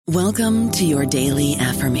Welcome to your daily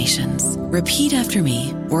affirmations. Repeat after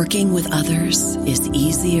me. Working with others is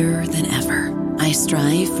easier than ever. I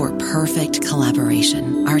strive for perfect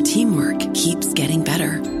collaboration. Our teamwork keeps getting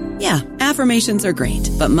better. Yeah, affirmations are great,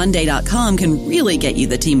 but Monday.com can really get you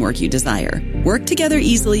the teamwork you desire. Work together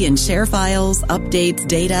easily and share files, updates,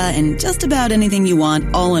 data, and just about anything you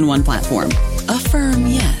want all in one platform. Affirm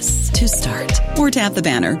yes to start, or tap the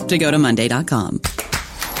banner to go to Monday.com.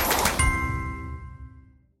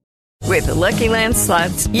 With the Lucky Land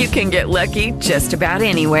Slots, you can get lucky just about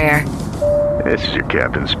anywhere. This is your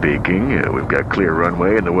captain speaking. We've got clear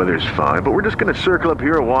runway and the weather's fine, but we're just going to circle up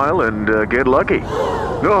here a while and get lucky.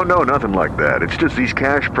 No, nothing like that. It's just these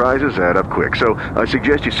cash prizes add up quick. So I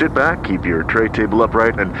suggest you sit back, keep your tray table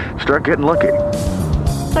upright, and start getting lucky.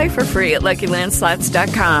 Play for free at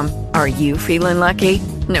LuckyLandSlots.com. Are you feeling lucky?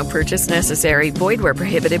 No purchase necessary. Void where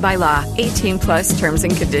prohibited by law. 18 plus terms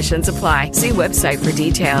and conditions apply. See website for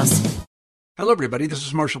details. Hello, everybody. This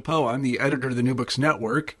is Marshall Poe. I'm the editor of the New Books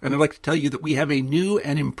Network, and I'd like to tell you that we have a new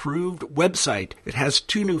and improved website. It has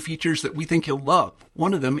 2 new features that we think you'll love.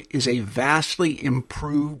 One of them is a vastly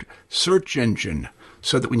improved search engine,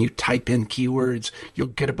 so that when you type in keywords, you'll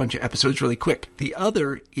get a bunch of episodes really quick. The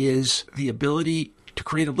other is the ability to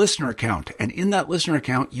create a listener account. And in that listener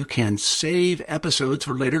account, you can save episodes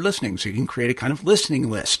for later listening. So you can create a kind of listening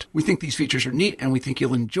list. We think these features are neat and we think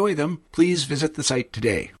you'll enjoy them. Please visit the site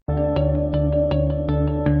today.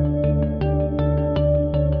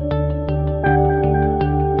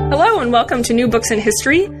 Hello and welcome to New Books in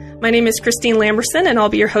History. My name is Christine Lamberson and I'll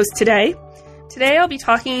be your host today. Today I'll be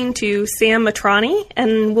talking to Sam Mitrani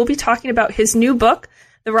and we'll be talking about his new book,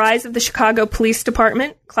 The Rise of the Chicago Police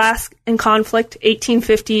Department, Class and Conflict,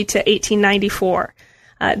 1850 to 1894.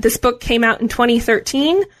 This book came out in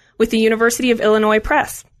 2013 with the University of Illinois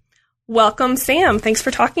Press. Welcome, Sam. Thanks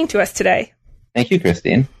for talking to us today. Thank you,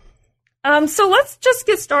 Christine. So let's just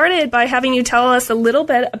get started by having you tell us a little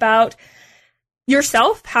bit about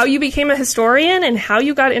yourself, how you became a historian, and how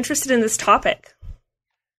you got interested in this topic.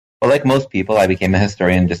 Well, like most people, I became a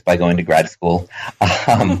historian just by going to grad school.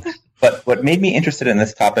 But what made me interested in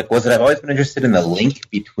this topic was that I've always been interested in the link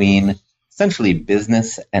between essentially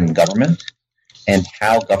business and government and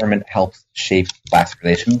how government helps shape class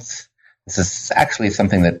relations. This is actually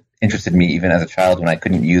something that interested me even as a child when I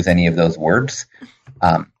couldn't use any of those words.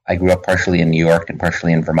 I grew up partially in New York and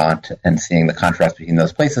partially in Vermont, and seeing the contrast between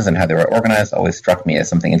those places and how they were organized always struck me as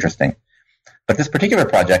something interesting. But this particular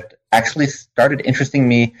project actually started interesting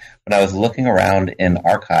me when I was looking around in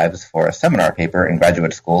archives for a seminar paper in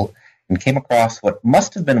graduate school and came across what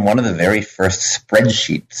must have been one of the very first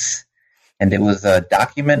spreadsheets. And it was a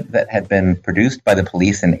document that had been produced by the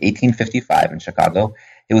police in 1855 in Chicago.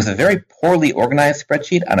 It was a very poorly organized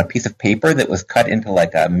spreadsheet on a piece of paper that was cut into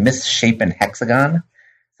like a misshapen hexagon,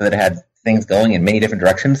 so that it had things going in many different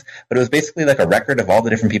directions. But it was basically like a record of all the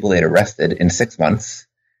different people they'd arrested in 6 months,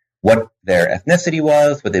 what their ethnicity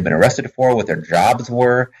was, what they'd been arrested for, what their jobs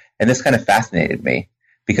were. And this kind of fascinated me,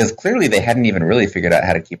 because clearly they hadn't even really figured out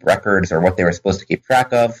how to keep records or what they were supposed to keep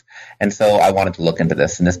track of. And so I wanted to look into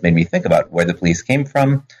this, and this made me think about where the police came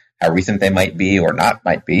from, how recent they might be or not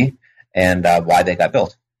might be, and why they got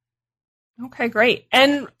built. Okay, great.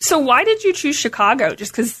 And so why did you choose Chicago?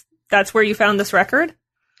 Just because that's where you found this record?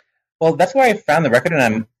 Well, that's where I found the record, and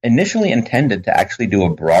I initially intended to actually do a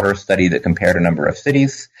broader study that compared a number of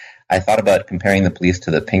cities. I thought about comparing the police to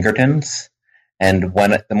the Pinkertons, and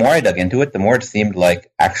the more I dug into it, the more it seemed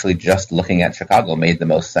like actually just looking at Chicago made the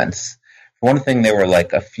most sense. For one thing, there were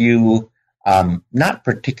like a few, not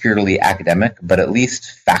particularly academic, but at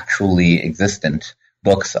least factually existent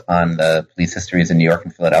books on the police histories in New York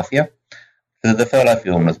and Philadelphia. The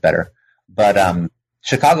Philadelphia one was better. But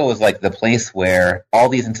Chicago was like the place where all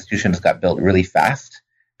these institutions got built really fast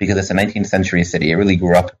because it's a 19th century city. It really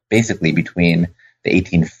grew up basically between the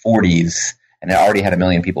 1840s, and it already had 1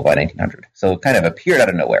 million people by 1900. So it kind of appeared out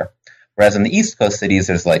of nowhere. Whereas in the East Coast cities,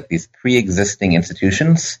 there's like these pre-existing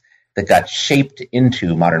institutions that got shaped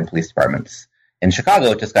into modern police departments. In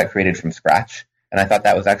Chicago, it just got created from scratch. And I thought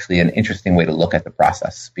that was actually an interesting way to look at the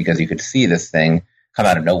process, because you could see this thing come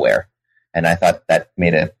out of nowhere. And I thought that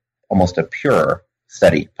made it almost a purer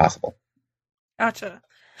study possible. Gotcha.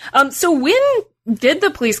 So when did the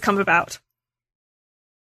police come about?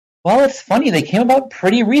 Well, it's funny. They came about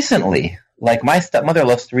pretty recently. Like, my stepmother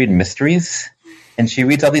loves to read mysteries, and she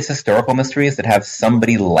reads all these historical mysteries that have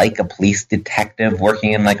somebody like a police detective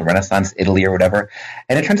working in like Renaissance Italy or whatever.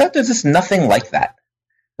 And it turns out there's just nothing like that.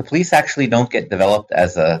 The police actually don't get developed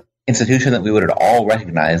as a institution that we would at all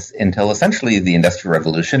recognize until essentially the Industrial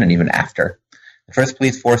Revolution and even after. The first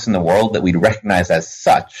police force in the world that we'd recognize as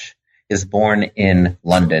such is born in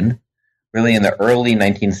London, really in the early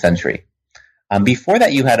 19th century. Before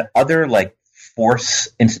that, you had other like force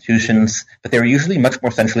institutions, but they were usually much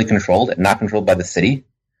more centrally controlled and not controlled by the city.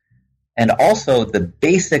 And also the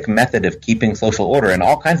basic method of keeping social order in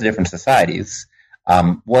all kinds of different societies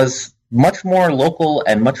was much more local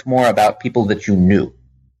and much more about people that you knew.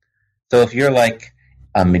 So if you're like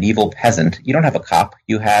a medieval peasant, you don't have a cop.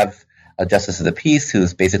 You have a justice of the peace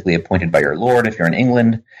who's basically appointed by your lord if you're in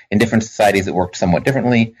England. In different societies, it worked somewhat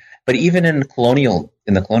differently. But even in the colonial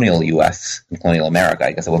U.S., in colonial America,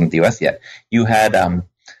 I guess it wasn't the U.S. yet, you had a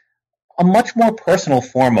much more personal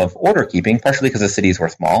form of order keeping, partially because the cities were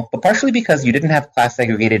small, but partially because you didn't have class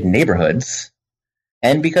segregated neighborhoods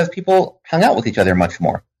and because people hung out with each other much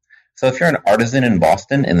more. So if you're an artisan in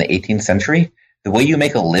Boston in the 18th century, the way you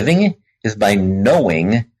make a living is by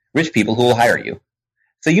knowing rich people who will hire you.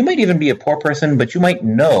 So you might even be a poor person, but you might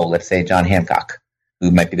know, let's say, John Hancock,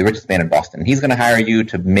 who might be the richest man in Boston. He's going to hire you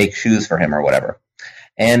to make shoes for him or whatever.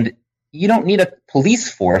 And you don't need a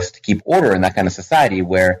police force to keep order in that kind of society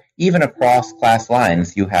where even across class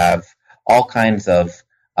lines you have all kinds of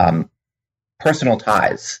personal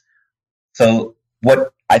ties. So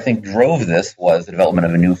what I think drove this was the development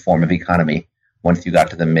of a new form of economy once you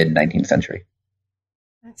got to the mid-19th century.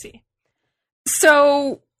 I see.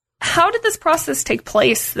 So how did this process take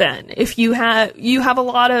place then? If you have a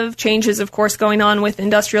lot of changes, of course, going on with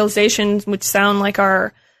industrialization, which sound like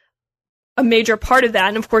are a major part of that.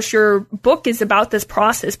 And of course, your book is about this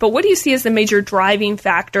process. But what do you see as the major driving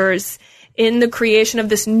factors in the creation of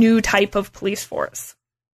this new type of police force?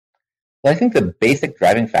 Well, I think the basic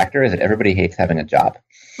driving factor is that everybody hates having a job.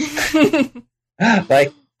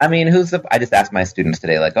 I just asked my students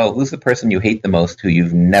today, who's the person you hate the most who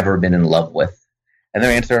you've never been in love with? And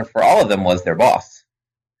their answer for all of them was their boss.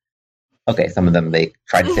 Okay, some of them, they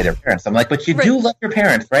tried to say their parents. I'm like, but you do love your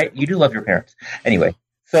parents, right? You do love your parents. Anyway,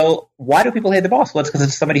 so why do people hate the boss? Well, it's because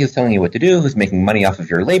it's somebody who's telling you what to do, who's making money off of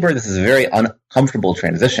your labor. This is a very uncomfortable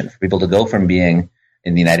transition for people to go from being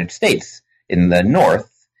in the United States, in the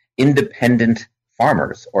North, independent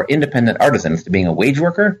farmers or independent artisans to being a wage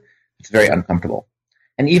worker. It's very uncomfortable.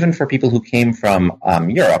 And even for people who came from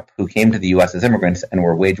Europe, who came to the U.S. as immigrants and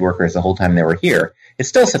were wage workers the whole time they were here, it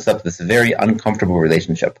still sets up this very uncomfortable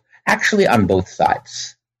relationship, actually on both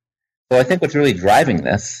sides. So I think what's really driving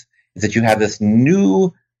this is that you have this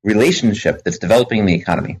new relationship that's developing in the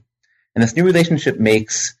economy. And this new relationship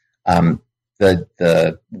makes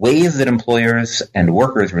the ways that employers and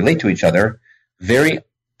workers relate to each other very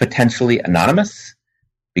potentially anonymous,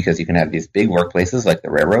 because you can have these big workplaces like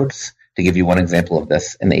the railroads. To give you one example of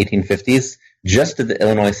this, in the 1850s, just the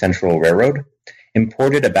Illinois Central Railroad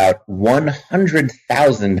imported about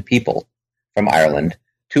 100,000 people from Ireland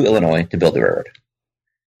to Illinois to build the railroad.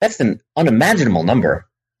 That's an unimaginable number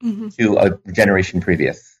to a generation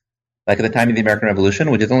previous. Like at the time of the American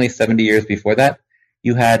Revolution, which is only 70 years before that,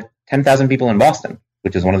 you had 10,000 people in Boston,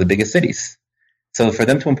 which is one of the biggest cities. So for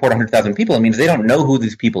them to import 100,000 people, it means they don't know who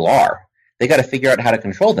these people are. They got to figure out how to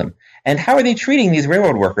control them. And how are they treating these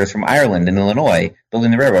railroad workers from Ireland and Illinois building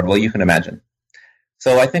the railroad? Well, you can imagine.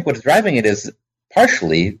 So I think what's driving it is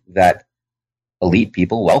partially that elite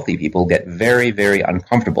people, wealthy people, get very, very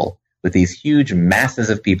uncomfortable with these huge masses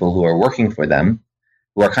of people who are working for them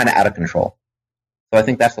who are kind of out of control. So I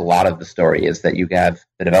think that's a lot of the story, is that you have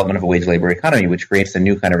the development of a wage labor economy, which creates a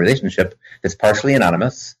new kind of relationship that's partially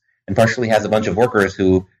anonymous and partially has a bunch of workers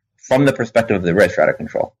who, from the perspective of the rich, are out of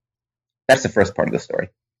control. That's the first part of the story.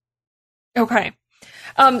 Okay.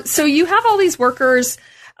 So you have all these workers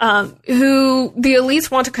who the elites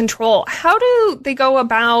want to control. How do they go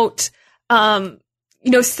about,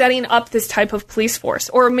 setting up this type of police force?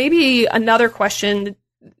 Or maybe another question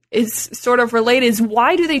is sort of related is,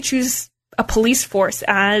 why do they choose a police force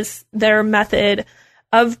as their method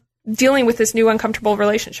of dealing with this new uncomfortable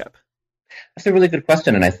relationship? That's a really good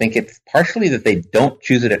question. And I think it's partially that they don't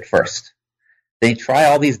choose it at first. They try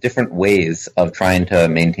all these different ways of trying to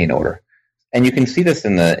maintain order. And you can see this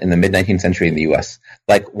in the mid-19th century in the U.S.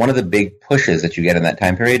 Like, one of the big pushes that you get in that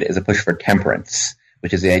time period is a push for temperance,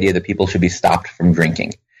 which is the idea that people should be stopped from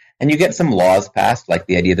drinking. And you get some laws passed, like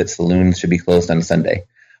the idea that saloons should be closed on Sunday.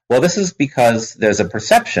 Well, this is because there's a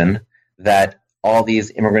perception that all these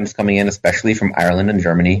immigrants coming in, especially from Ireland and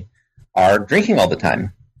Germany, are drinking all the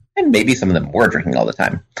time. And maybe some of them were drinking all the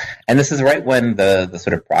time. And this is right when the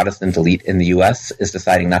sort of Protestant elite in the U.S. is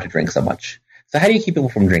deciding not to drink so much. So how do you keep people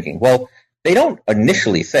from drinking? Well, they don't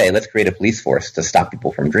initially say, let's create a police force to stop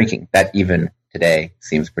people from drinking. That even today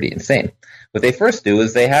seems pretty insane. What they first do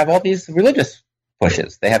is they have all these religious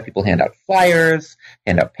pushes. They have people hand out flyers,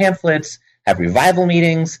 hand out pamphlets, have revival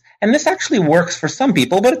meetings, and this actually works for some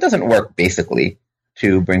people, but it doesn't work basically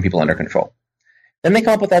to bring people under control. Then they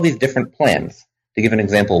come up with all these different plans. To give an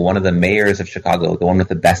example, one of the mayors of Chicago, the one with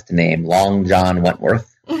the best name, Long John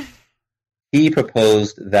Wentworth, he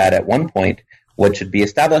proposed that at one point what should be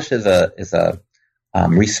established as a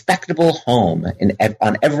respectable home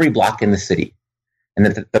on every block in the city, and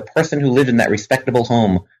that the person who lived in that respectable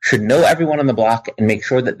home should know everyone on the block and make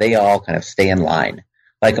sure that they all kind of stay in line,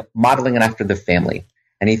 like modeling it after the family.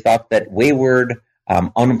 And he thought that wayward,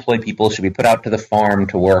 unemployed people should be put out to the farm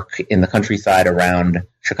to work in the countryside around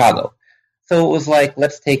Chicago. So it was like,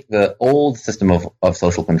 let's take the old system of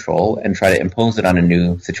social control and try to impose it on a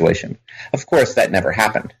new situation. Of course, that never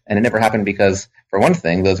happened. And it never happened because, for one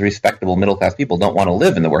thing, those respectable middle-class people don't want to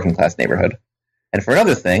live in the working-class neighborhood. And for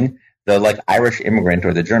another thing, the Irish immigrant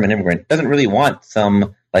or the German immigrant doesn't really want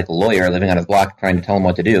some lawyer living on his block trying to tell him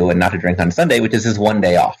what to do and not to drink on Sunday, which is his one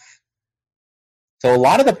day off. So a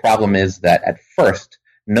lot of the problem is that at first,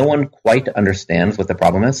 no one quite understands what the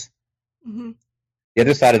problem is. Mm-hmm. The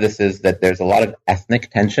other side of this is that there's a lot of ethnic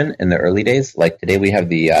tension in the early days. Like today we have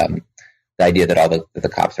the idea that all the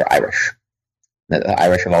cops are Irish. That the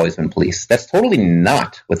Irish have always been police. That's totally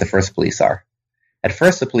not what the first police are. At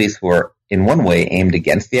first, the police were, in one way, aimed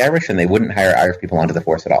against the Irish, and they wouldn't hire Irish people onto the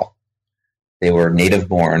force at all. They were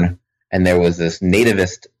native-born, and there was this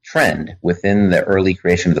nativist trend within the early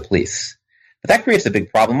creation of the police. But that creates a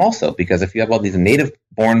big problem also, because if you have all these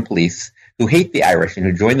native-born police who hate the Irish and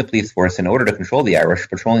who join the police force in order to control the Irish,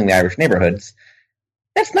 patrolling the Irish neighborhoods,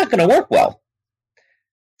 that's not going to work well.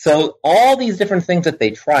 So all these different things that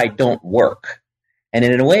they try don't work. And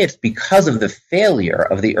in a way, it's because of the failure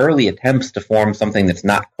of the early attempts to form something that's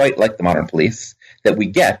not quite like the modern police that we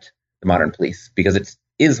get the modern police, because it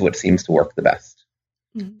is what seems to work the best.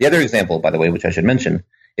 Mm-hmm. The other example, by the way, which I should mention,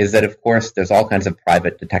 is that, of course, there's all kinds of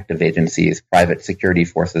private detective agencies, private security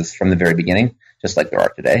forces from the very beginning, just like there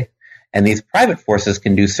are today. And these private forces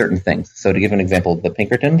can do certain things. So to give an example, the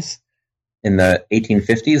Pinkertons, in the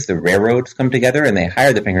 1850s, the railroads come together and they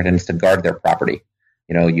hire the Pinkertons to guard their property.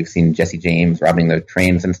 You know, you've seen Jesse James robbing the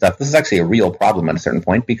trains and stuff. This is actually a real problem at a certain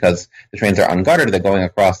point because the trains are unguarded. They're going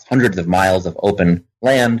across hundreds of miles of open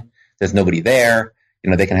land. There's nobody there. You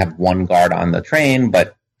know, they can have one guard on the train,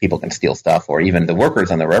 but people can steal stuff, or even the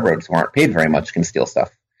workers on the railroads who aren't paid very much can steal stuff.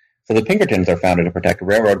 So the Pinkertons are founded to protect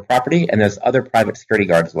railroad property, and there's other private security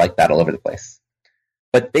guards like that all over the place.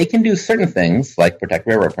 But they can do certain things, like protect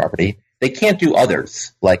railroad property. They can't do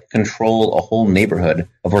others, like control a whole neighborhood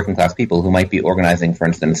of working-class people who might be organizing, for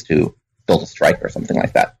instance, to build a strike or something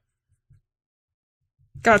like that.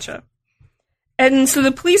 Gotcha. And so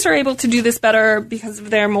the police are able to do this better because of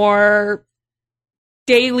their more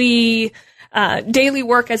daily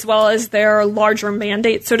work, as well as their larger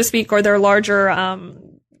mandate, so to speak, or their larger, I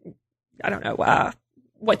don't know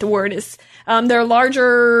what the word is, their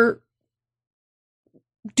larger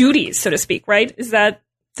duties, so to speak, right? Is that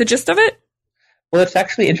the gist of it? Well, it's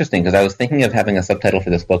actually interesting because I was thinking of having a subtitle for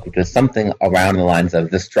this book, which is something around the lines of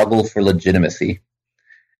the struggle for legitimacy.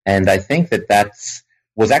 And I think that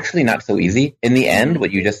was actually not so easy. In the end,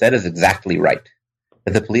 what you just said is exactly right.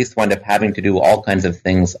 That the police wind up having to do all kinds of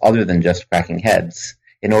things other than just cracking heads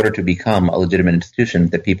in order to become a legitimate institution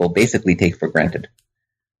that people basically take for granted.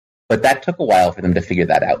 But that took a while for them to figure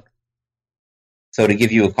that out. So to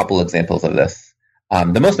give you a couple examples of this,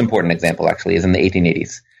 the most important example actually is in the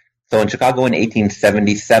 1880s. So in Chicago in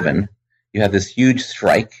 1877, you have this huge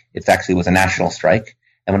strike. It actually was a national strike.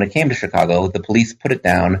 And when it came to Chicago, the police put it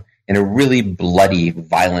down in a really bloody,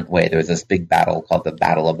 violent way. There was this big battle called the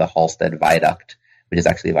Battle of the Halstead Viaduct, which is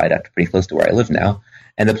actually a viaduct pretty close to where I live now.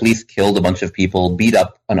 And the police killed a bunch of people, beat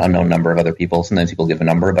up an unknown number of other people. Sometimes people give a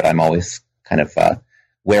number, but I'm always kind of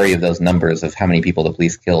wary of those numbers of how many people the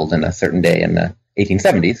police killed in a certain day in the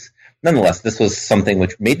 1870s. Nonetheless, this was something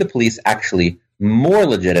which made the police actually more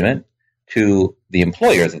legitimate to the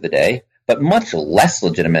employers of the day, but much less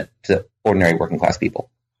legitimate to ordinary working class people.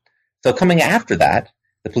 So coming after that,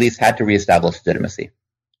 the police had to reestablish legitimacy.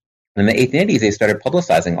 In the 1880s, they started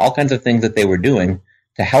publicizing all kinds of things that they were doing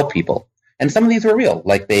to help people. And some of these were real,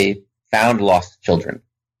 like they found lost children.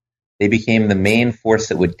 They became the main force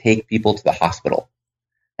that would take people to the hospital.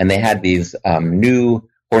 And they had these new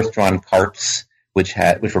horse-drawn carts, which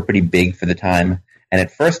were pretty big for the time. And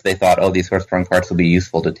at first they thought, these horse-drawn carts will be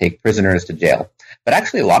useful to take prisoners to jail. But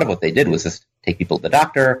actually a lot of what they did was just take people to the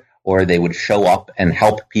doctor, or they would show up and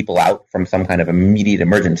help people out from some kind of immediate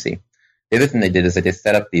emergency. The other thing they did is that they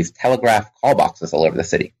set up these telegraph call boxes all over the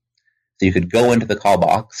city. So you could go into the call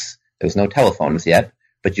box. There was no telephones yet,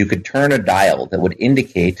 but you could turn a dial that would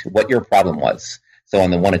indicate what your problem was. So on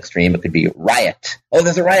the one extreme, it could be riot. Oh,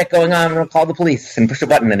 there's a riot going on. I'm going to call the police and push a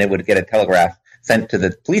button, and it would get a telegraph sent to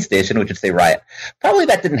the police station, which would say riot. Probably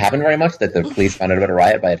that didn't happen very much, that the police found out about a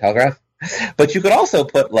riot by a telegraph. But you could also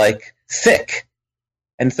put, like, sick.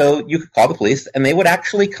 And so you could call the police, and they would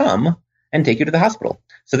actually come and take you to the hospital.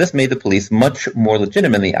 So this made the police much more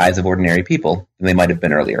legitimate in the eyes of ordinary people than they might have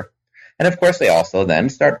been earlier. And, of course, they also then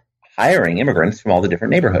start hiring immigrants from all the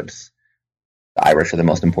different neighborhoods. The Irish are the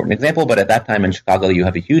most important example, but at that time in Chicago, you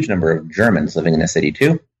have a huge number of Germans living in the city,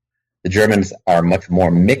 too. The Germans are much more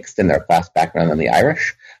mixed in their class background than the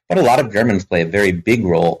Irish, but a lot of Germans play a very big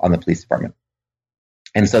role on the police department.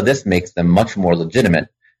 And so this makes them much more legitimate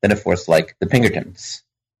than a force like the Pinkertons.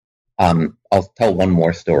 I'll tell one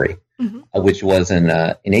more story, which was in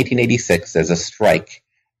 1886, there's a strike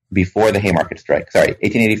before the Haymarket strike.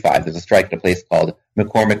 1885, there's a strike at a place called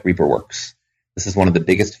McCormick Reaper Works. This is one of the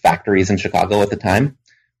biggest factories in Chicago at the time,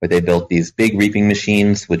 where they built these big reaping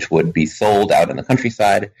machines, which would be sold out in the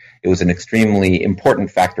countryside. It was an extremely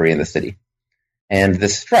important factory in the city. And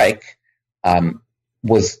this strike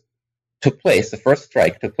took place, the first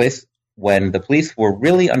strike took place when the police were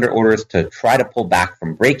really under orders to try to pull back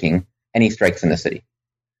from breaking any strikes in the city.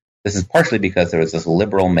 This is partially because there was this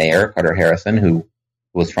liberal mayor, Carter Harrison, who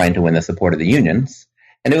was trying to win the support of the unions.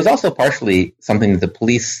 And it was also partially something that the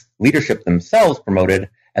police leadership themselves promoted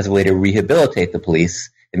as a way to rehabilitate the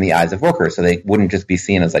police in the eyes of workers, so they wouldn't just be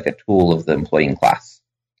seen as like a tool of the employing class.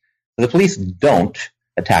 So the police don't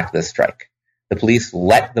attack this strike. The police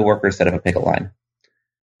let the workers set up a picket line.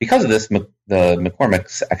 Because of this, the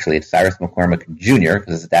McCormicks, actually it's Cyrus McCormick Jr.,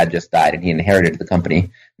 because his dad just died and he inherited the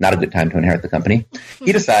company, not a good time to inherit the company,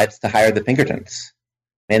 he decides to hire the Pinkertons.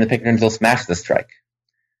 And the Pinkertons will smash the strike.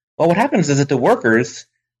 Well, what happens is that the workers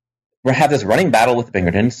have this running battle with the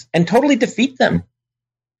Pinkertons and totally defeat them.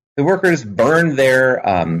 The workers burn their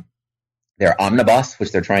omnibus,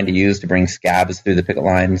 which they're trying to use to bring scabs through the picket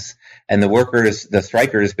lines, and the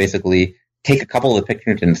strikers basically take a couple of the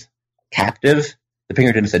Pinkertons captive. The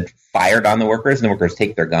Pinkertons had fired on the workers, and the workers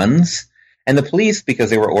take their guns. And the police, because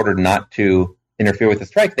they were ordered not to interfere with the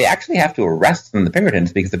strike, they actually have to arrest the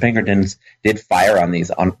Pinkertons because the Pinkertons did fire on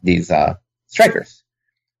these strikers.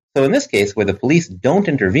 So in this case, where the police don't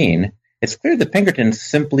intervene, it's clear the Pinkertons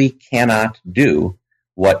simply cannot do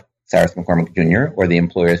what Cyrus McCormick Jr. or the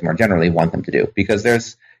employers more generally want them to do, because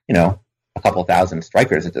there's, a couple thousand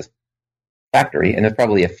strikers at this factory, and there's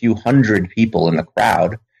probably a few hundred people in the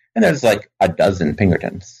crowd, and there's like a dozen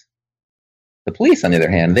Pinkertons. The police, on the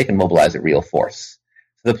other hand, they can mobilize a real force.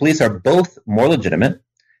 So the police are both more legitimate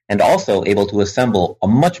and also able to assemble a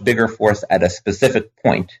much bigger force at a specific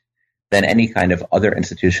point than any kind of other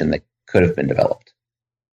institution that could have been developed.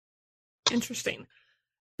 Interesting.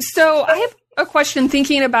 So I have a question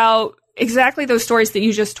thinking about exactly those stories that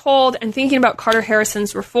you just told and thinking about Carter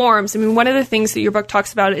Harrison's reforms. I mean, one of the things that your book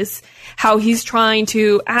talks about is how he's trying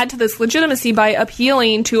to add to this legitimacy by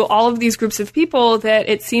appealing to all of these groups of people that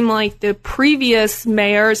it seemed like the previous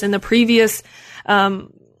mayors and the previous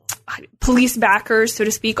police backers, so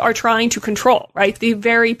to speak, are trying to control, right? The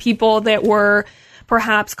very people that were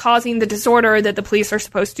perhaps causing the disorder that the police are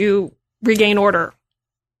supposed to regain order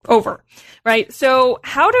over, right? So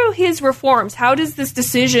how do his reforms, how does this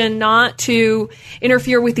decision not to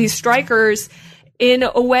interfere with these strikers in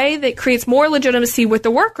a way that creates more legitimacy with the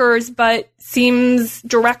workers, but seems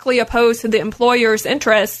directly opposed to the employer's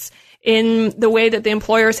interests in the way that the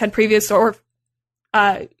employers had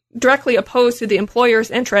directly opposed to the employer's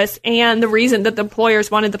interests and the reason that the employers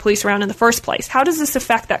wanted the police around in the first place? How does this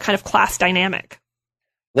affect that kind of class dynamic?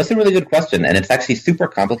 That's a really good question, and it's actually super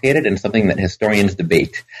complicated and something that historians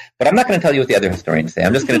debate. But I'm not going to tell you what the other historians say.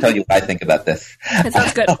 I'm just going to tell you what I think about this. That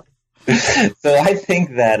sounds good. So I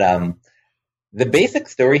think that the basic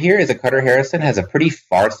story here is that Carter Harrison has a pretty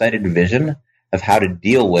far-sighted vision of how to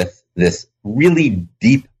deal with this really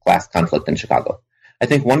deep class conflict in Chicago. I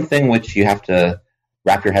think one thing which you have to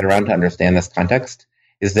wrap your head around to understand this context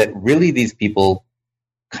is that really these people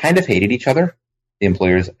kind of hated each other, the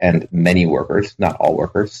employers and many workers, not all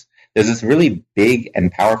workers. There's this really big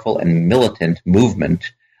and powerful and militant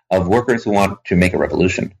movement of workers who want to make a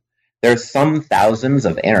revolution. There's some thousands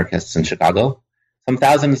of anarchists in Chicago. Some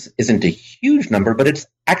thousands isn't a huge number, but it's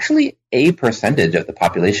actually a percentage of the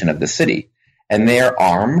population of the city. And they are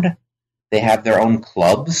armed. They have their own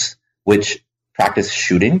clubs, which practice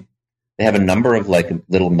shooting. They have a number of like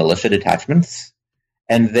little militia detachments.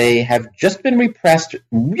 And they have just been repressed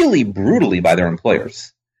really brutally by their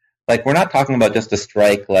employers. Like, we're not talking about just a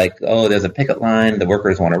strike like, oh, there's a picket line, the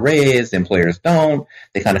workers want to raise, the employers don't,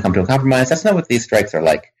 they kind of come to a compromise. That's not what these strikes are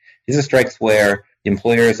like. These are strikes where The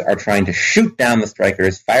employers are trying to shoot down the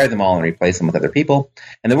strikers, fire them all, and replace them with other people.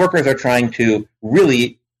 And the workers are trying to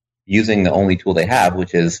really, using the only tool they have,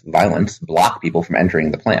 which is violence, block people from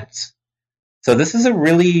entering the plants. So this is a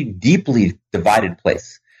really deeply divided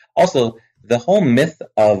place. Also, the whole myth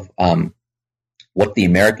of what the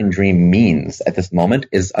American dream means at this moment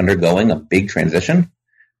is undergoing a big transition.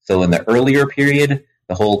 So in the earlier period,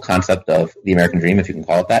 the whole concept of the American dream, if you can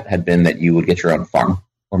call it that, had been that you would get your own farm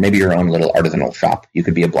or maybe your own little artisanal shop. You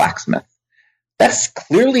could be a blacksmith. That's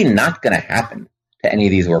clearly not going to happen to any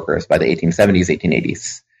of these workers by the 1870s,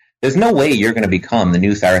 1880s. There's no way you're going to become the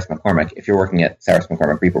new Cyrus McCormick if you're working at Cyrus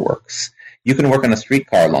McCormick Reaper Works. You can work on a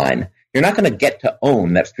streetcar line. You're not going to get to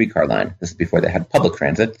own that streetcar line. This is before they had public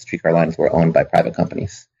transit. Streetcar lines were owned by private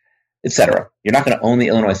companies, etc. You're not going to own the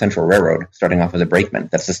Illinois Central Railroad starting off as a brakeman.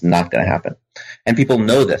 That's just not going to happen. And people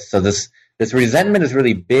know this. So this resentment is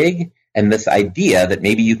really big, and this idea that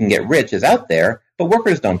maybe you can get rich is out there, but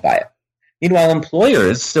workers don't buy it. Meanwhile,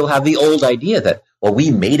 employers still have the old idea that, well,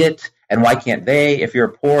 we made it, and why can't they? If you're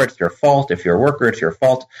poor, it's your fault. If you're a worker, it's your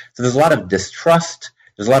fault. So there's a lot of distrust.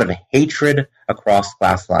 There's a lot of hatred across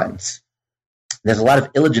class lines. There's a lot of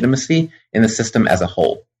illegitimacy in the system as a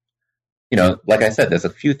whole. You know, like I said, there's a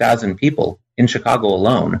few thousand people in Chicago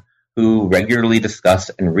alone who regularly discuss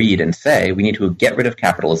and read and say, we need to get rid of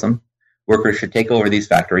capitalism. Workers should take over these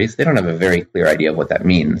factories. They don't have a very clear idea of what that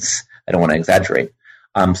means. I don't want to exaggerate.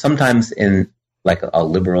 Sometimes in like a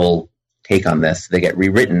liberal take on this, they get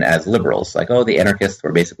rewritten as liberals. Like, oh, the anarchists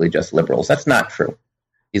were basically just liberals. That's not true.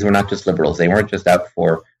 These were not just liberals. They weren't just out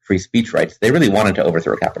for free speech rights. They really wanted to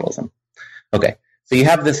overthrow capitalism. Okay, so you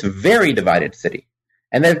have this very divided city.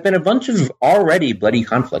 And there have been a bunch of already bloody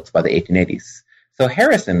conflicts by the 1880s. So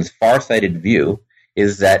Harrison's far-sighted view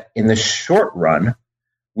is that in the short run,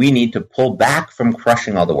 we need to pull back from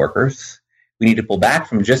crushing all the workers. We need to pull back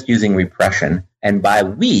from just using repression. And by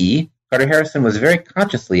we, Carter Harrison was very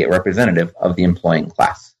consciously a representative of the employing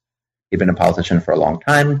class. He'd been a politician for a long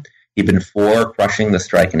time. He'd been for crushing the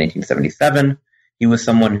strike in 1877. He was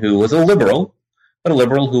someone who was a liberal, but a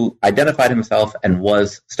liberal who identified himself and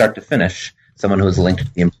was, start to finish, someone who was linked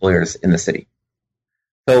to the employers in the city.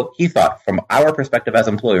 So he thought, from our perspective as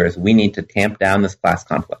employers, we need to tamp down this class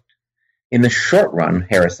conflict. In the short run,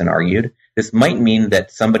 Harrison argued, this might mean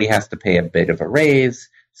that somebody has to pay a bit of a raise,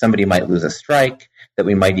 somebody might lose a strike, that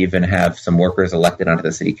we might even have some workers elected onto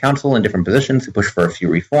the city council in different positions who push for a few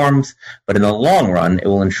reforms, but in the long run, it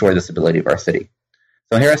will ensure the stability of our city.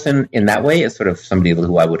 So Harrison, in that way, is sort of somebody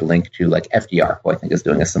who I would link to like FDR, who I think is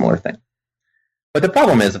doing a similar thing. But the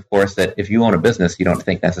problem is, of course, that if you own a business, you don't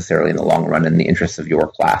think necessarily in the long run in the interests of your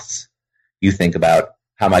class. You think about,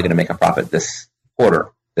 how am I going to make a profit this quarter,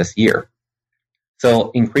 this year?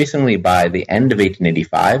 So increasingly by the end of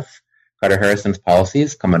 1885, Carter Harrison's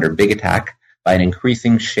policies come under big attack by an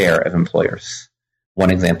increasing share of employers.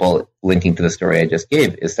 One example linking to the story I just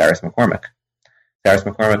gave is Cyrus McCormick. Cyrus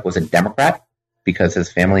McCormick was a Democrat because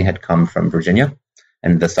his family had come from Virginia,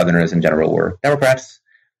 and the Southerners in general were Democrats.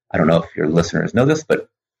 I don't know if your listeners know this, but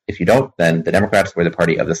if you don't, then the Democrats were the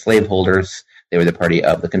party of the slaveholders. They were the party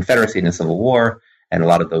of the Confederacy in the Civil War, and a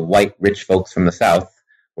lot of the white, rich folks from the South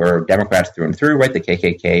were Democrats through and through, right? The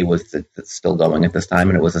KKK was still going at this time,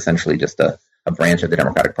 and it was essentially just a branch of the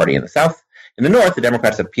Democratic Party in the South. In the North, the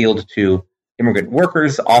Democrats appealed to immigrant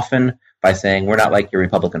workers often by saying, we're not like your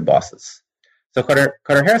Republican bosses. So Carter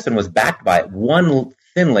Harrison was backed by one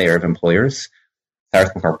thin layer of employers. Cyrus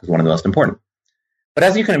McCormick was one of the most important. But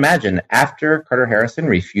as you can imagine, after Carter Harrison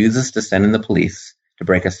refuses to send in the police to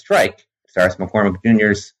break a strike, Cyrus McCormick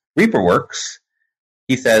Jr.'s Reaper Works,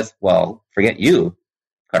 he says, well, forget you,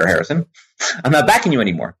 Carter Harrison. I'm not backing you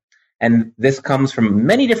anymore. And this comes from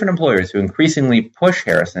many different employers who increasingly push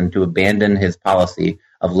Harrison to abandon his policy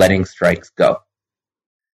of letting strikes go.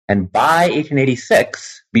 And by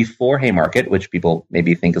 1886, before Haymarket, which people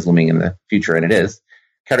maybe think is looming in the future, and it is,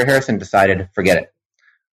 Carter Harrison decided, forget it.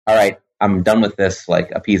 All right, I'm done with this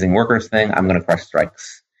like appeasing workers thing. I'm going to crush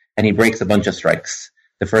strikes. And he breaks a bunch of strikes.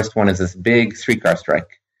 The first one is this big streetcar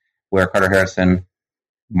strike where Carter Harrison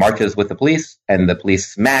marches with the police and the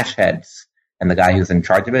police smash heads. And the guy who's in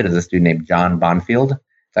charge of it is this dude named John Bonfield.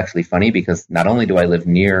 It's actually funny because not only do I live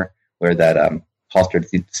near where that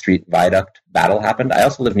Halsted Street Viaduct battle happened, I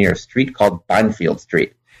also live near a street called Bonfield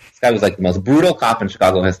Street. This guy was like the most brutal cop in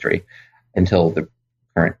Chicago history until the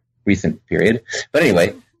current recent period. But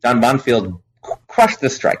anyway, John Bonfield crushed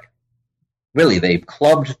this strike. Really, they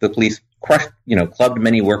clubbed the police, clubbed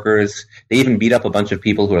many workers. They even beat up a bunch of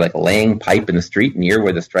people who were like laying pipe in the street near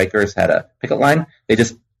where the strikers had a picket line. They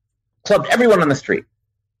just clubbed everyone on the street.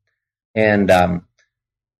 And the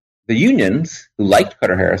The unions, who liked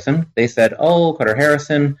Carter Harrison, they said, oh, Carter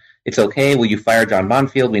Harrison, it's okay. Will you fire John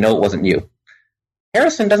Bonfield? We know it wasn't you.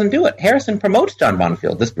 Harrison doesn't do it. Harrison promotes John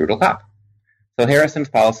Bonfield, this brutal cop. So Harrison's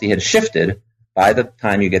policy had shifted by the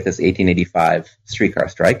time you get this 1885 streetcar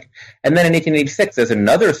strike. And then in 1886, there's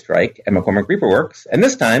another strike at McCormick Reaper Works. And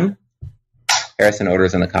this time, Harrison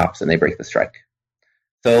orders in the cops and they break the strike.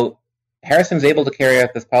 So Harrison's able to carry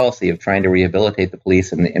out this policy of trying to rehabilitate the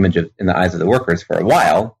police and the image in the eyes of the workers for a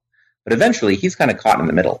while. But eventually, he's kind of caught in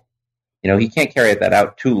the middle. He can't carry that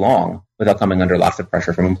out too long without coming under lots of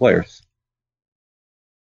pressure from employers.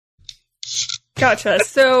 Gotcha.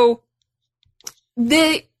 So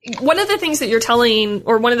one of the things that you're telling,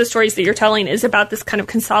 or one of the stories that you're telling, is about this kind of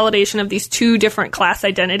consolidation of these two different class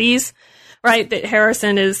identities, right? That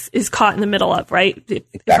Harrison is caught in the middle of, right? Exactly.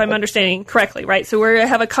 If I'm understanding correctly, right? So we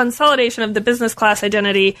have a consolidation of the business class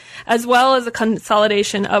identity as well as a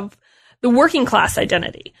consolidation of the working class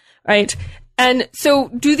identity, right? And so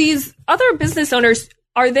do these other business owners,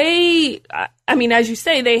 are they, as you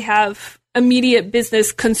say, they have immediate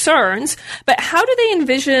business concerns, but how do they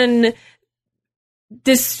envision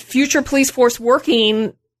this future police force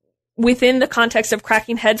working within the context of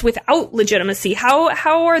cracking heads without legitimacy? How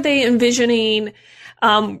are they envisioning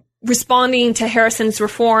responding to Harrison's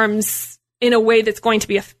reforms in a way that's going to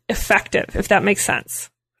be effective, if that makes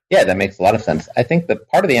sense? Yeah, that makes a lot of sense. I think that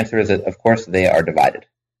part of the answer is that, of course, they are divided.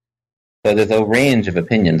 So there's a range of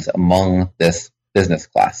opinions among this business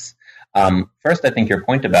class. First, I think your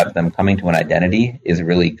point about them coming to an identity is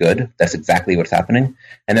really good. That's exactly what's happening.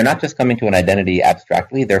 And they're not just coming to an identity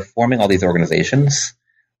abstractly. They're forming all these organizations.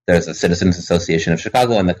 There's the Citizens Association of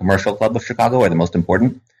Chicago and the Commercial Club of Chicago are the most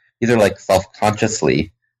important. These are like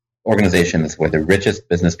self-consciously organizations where the richest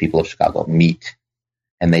business people of Chicago meet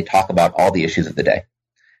and they talk about all the issues of the day.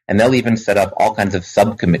 And they'll even set up all kinds of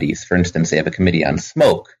subcommittees. For instance, they have a committee on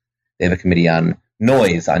smoke. They have a committee on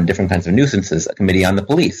noise, on different kinds of nuisances, a committee on the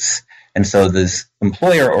police. And so these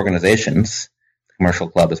employer organizations, the Commercial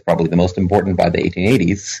Club is probably the most important by the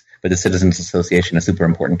 1880s, but the Citizens Association is super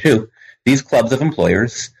important too. These clubs of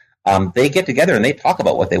employers, they get together and they talk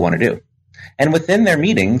about what they want to do. And within their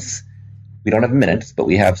meetings, we don't have minutes, but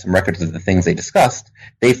we have some records of the things they discussed.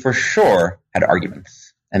 They for sure had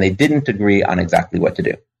arguments, and they didn't agree on exactly what to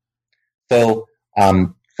do. So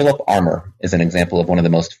Philip Armour is an example of one of the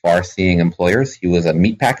most far-seeing employers. He was a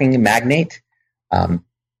meatpacking magnate,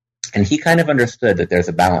 and he kind of understood that there's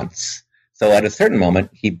a balance. So at a certain moment,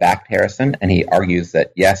 he backed Harrison, and he argues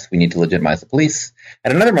that, yes, we need to legitimize the police.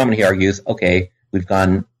 At another moment, he argues, okay, we've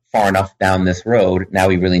gone far enough down this road. Now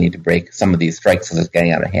we really need to break some of these strikes because it's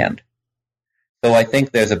getting out of hand. So I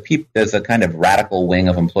think there's a kind of radical wing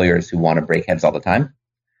of employers who want to break heads all the time.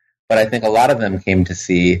 But I think a lot of them came to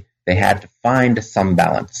see they had to find some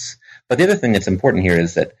balance. But the other thing that's important here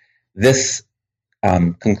is that this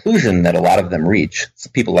conclusion that a lot of them reach,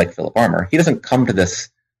 people like Philip Armour, he doesn't come to this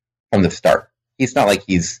from the start. He's not like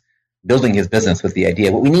he's building his business with the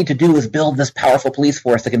idea, what we need to do is build this powerful police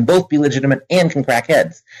force that can both be legitimate and can crack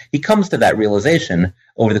heads. He comes to that realization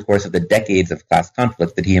over the course of the decades of class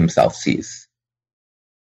conflict that he himself sees.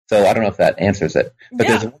 So I don't know if that answers it. But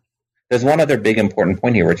yeah. There's one other big important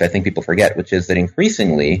point here, which I think people forget, which is that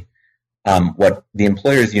increasingly what the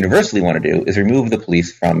employers universally want to do is remove the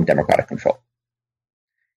police from democratic control.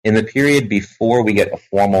 In the period before we get a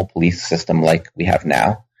formal police system like we have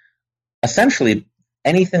now, essentially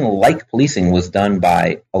anything like policing was done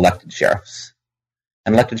by elected sheriffs.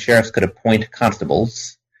 And elected sheriffs could appoint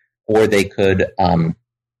constables, or they could,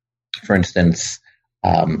 for instance,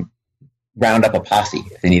 round up a posse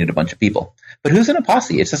if they needed a bunch of people. But who's in a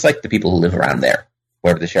posse? It's just like the people who live around there,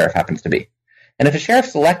 wherever the sheriff happens to be. And if a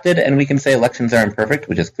sheriff's elected, and we can say elections are imperfect,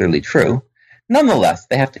 which is clearly true, nonetheless,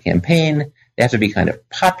 they have to campaign, they have to be kind of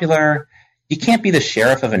popular. You can't be the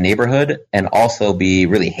sheriff of a neighborhood and also be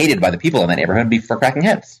really hated by the people in that neighborhood for cracking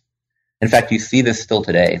heads. In fact, you see this still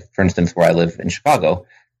today. For instance, where I live in Chicago,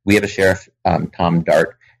 we have a sheriff, Tom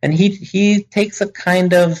Dart, and he takes a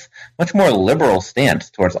kind of much more liberal stance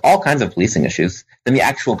towards all kinds of policing issues than the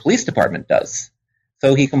actual police department does.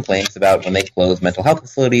 So he complains about when they close mental health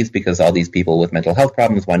facilities because all these people with mental health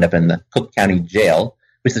problems wind up in the Cook County Jail,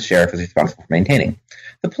 which the sheriff is responsible for maintaining.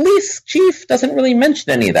 The police chief doesn't really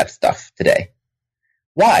mention any of that stuff today.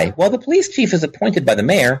 Why? Well, the police chief is appointed by the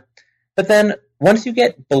mayor, but then once you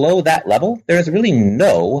get below that level, there is really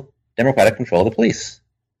no democratic control of the police.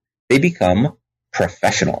 They become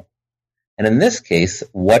professional. And in this case,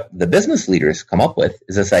 what the business leaders come up with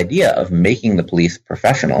is this idea of making the police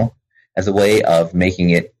professional as a way of making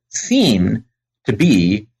it seen to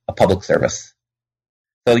be a public service.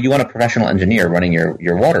 So you want a professional engineer running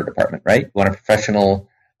your water department, right? You want a professional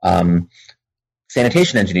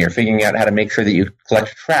sanitation engineer figuring out how to make sure that you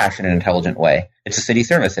collect trash in an intelligent way. It's a city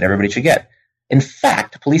service that everybody should get. In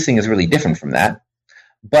fact, policing is really different from that.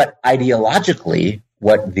 But ideologically,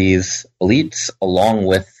 what these elites, along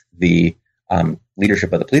with the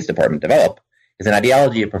leadership of the police department, develop is an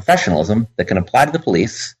ideology of professionalism that can apply to the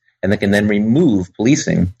police and that can then remove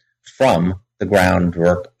policing from the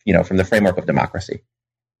groundwork, from the framework of democracy.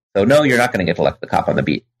 So no, you're not going to get to elect the cop on the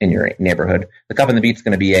beat in your neighborhood. The cop on the beat is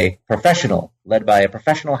going to be a professional, led by a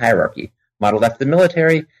professional hierarchy, modeled after the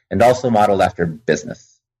military and also modeled after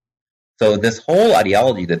business. So this whole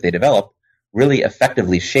ideology that they develop really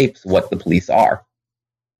effectively shapes what the police are.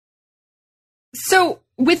 So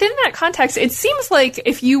within that context, it seems like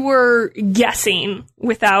if you were guessing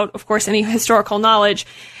without, of course, any historical knowledge,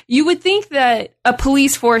 you would think that a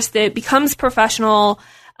police force that becomes professional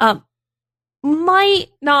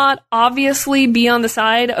might not obviously be on the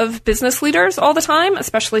side of business leaders all the time,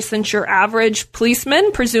 especially since your average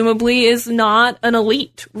policeman presumably is not an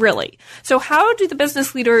elite, really. So how do the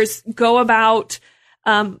business leaders go about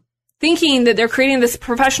thinking that they're creating this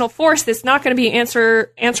professional force that's not going to be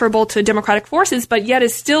answerable to democratic forces, but yet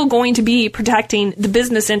is still going to be protecting the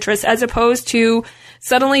business interests, as opposed to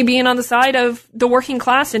suddenly being on the side of the working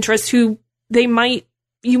class interests who you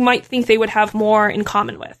might think they would have more in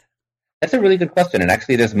common with? That's a really good question. And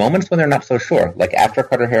actually, there's moments when they're not so sure. Like after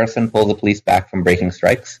Carter Harrison pulls the police back from breaking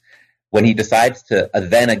strikes, when he decides to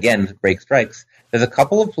then again break strikes, there's a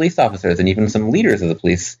couple of police officers and even some leaders of the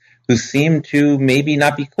police who seem to maybe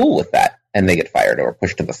not be cool with that. And they get fired or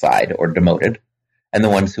pushed to the side or demoted. And the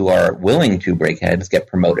ones who are willing to break heads get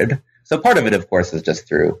promoted. So part of it, of course, is just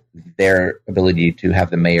through their ability to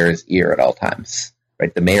have the mayor's ear at all times.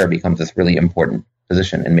 Right? The mayor becomes this really important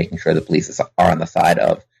position in making sure the police are on the side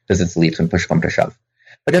of business elites when push come to shove.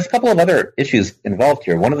 But there's a couple of other issues involved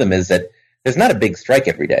here. One of them is that there's not a big strike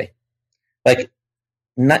every day. Like,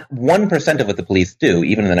 not 1% of what the police do,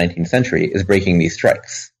 even in the 19th century, is breaking these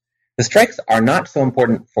strikes. The strikes are not so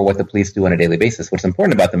important for what the police do on a daily basis. What's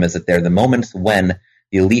important about them is that they're the moments when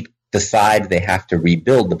the elite decide they have to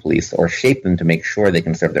rebuild the police or shape them to make sure they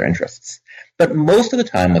can serve their interests. But most of the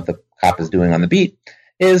time, what the cop is doing on the beat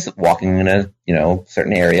is walking in a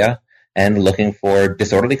certain area and looking for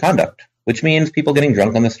disorderly conduct, which means people getting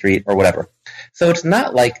drunk on the street or whatever. So it's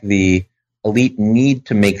not like the elite need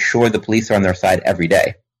to make sure the police are on their side every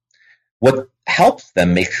day. What helps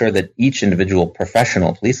them make sure that each individual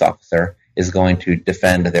professional police officer is going to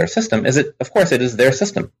defend their system is that, of course, it is their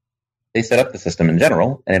system. They set up the system in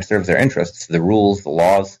general, and it serves their interests, the rules, the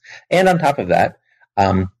laws. And on top of that,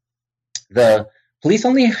 the police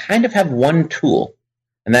only kind of have one tool,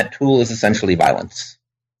 and that tool is essentially violence.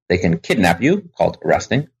 They can kidnap you, called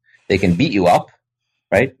arresting. They can beat you up,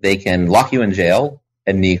 right? They can lock you in jail.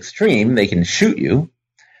 In the extreme, they can shoot you.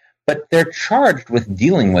 But they're charged with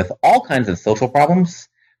dealing with all kinds of social problems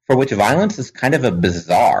for which violence is kind of a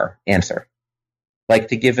bizarre answer. Like,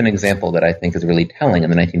 to give an example that I think is really telling in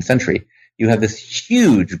the 19th century, you have this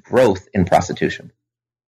huge growth in prostitution.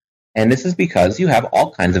 And this is because you have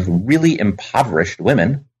all kinds of really impoverished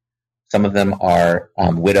women. Some of them are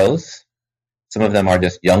widows. Some of them are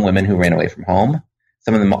just young women who ran away from home.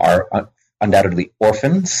 Some of them are undoubtedly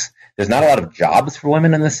orphans. There's not a lot of jobs for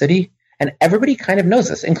women in the city. And everybody kind of knows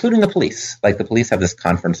this, including the police. Like, the police have this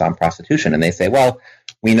conference on prostitution, and they say, well,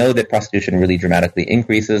 we know that prostitution really dramatically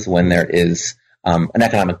increases when there is an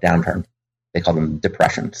economic downturn. They call them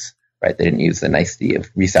depressions, right? They didn't use the nicety of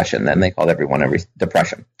recession. Then they called everyone a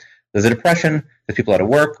depression. There's a depression. There's people out of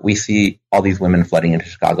work. We see all these women flooding into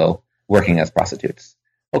Chicago working as prostitutes.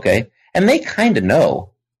 Okay. And they kind of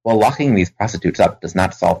know, well, locking these prostitutes up does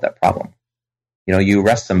not solve that problem. You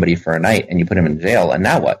arrest somebody for a night and you put them in jail, and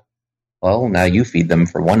now what? Well, now you feed them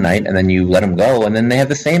for one night and then you let them go, and then they have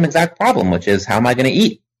the same exact problem, which is, how am I going to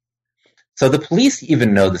eat? So the police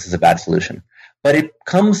even know this is a bad solution, but it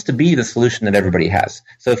comes to be the solution that everybody has.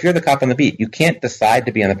 So if you're the cop on the beat, you can't decide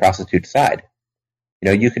to be on the prostitute's side.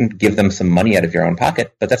 You can give them some money out of your own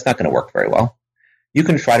pocket, but that's not going to work very well. You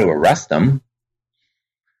can try to arrest them.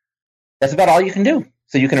 That's about all you can do.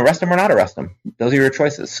 So you can arrest them or not arrest them. Those are your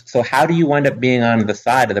choices. So how do you wind up being on the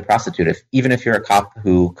side of the prostitute? Even if you're a cop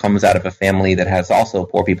who comes out of a family that has also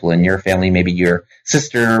poor people in your family, maybe your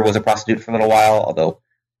sister was a prostitute for a little while, although,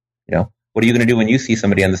 what are you going to do when you see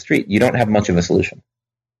somebody on the street? You don't have much of a solution.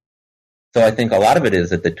 So I think a lot of it is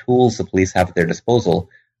that the tools the police have at their disposal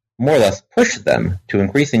more or less push them to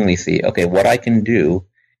increasingly see, okay, what I can do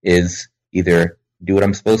is either do what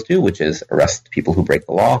I'm supposed to, which is arrest people who break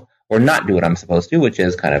the law, or not do what I'm supposed to, which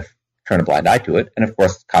is kind of turn a blind eye to it. And of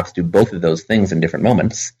course, cops do both of those things in different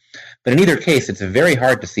moments. But in either case, it's very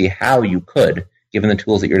hard to see how you could given the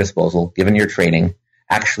tools at your disposal, given your training,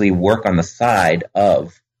 actually work on the side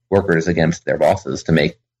of workers against their bosses to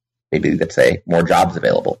make, maybe let's say, more jobs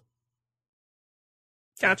available.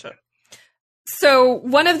 Gotcha. So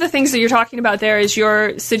one of the things that you're talking about there is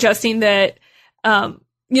you're suggesting that,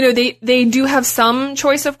 they do have some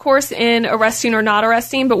choice, of course, in arresting or not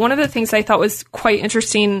arresting. But one of the things I thought was quite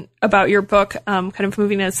interesting about your book, kind of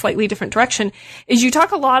moving in a slightly different direction, is you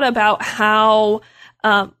talk a lot about how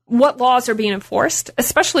what laws are being enforced,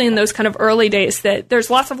 especially in those kind of early days, that there's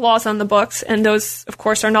lots of laws on the books, and those, of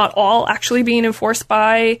course, are not all actually being enforced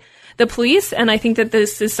by the police. And I think that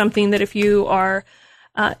this is something that if you are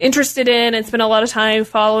interested in and spend a lot of time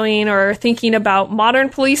following or thinking about modern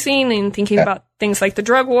policing and thinking about things like the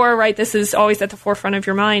drug war, right? This is always at the forefront of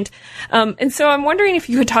your mind. And so I'm wondering if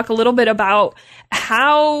you could talk a little bit about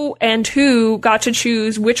how and who got to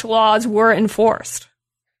choose which laws were enforced.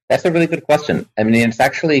 That's a really good question. I mean, it's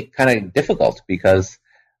actually kind of difficult because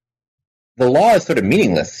the law is sort of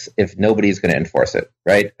meaningless if nobody's going to enforce it,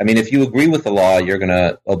 right? I mean, if you agree with the law, you're going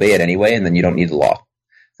to obey it anyway, and then you don't need the law.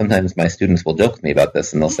 Sometimes my students will joke with me about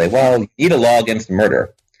this, and they'll say, well, you need a law against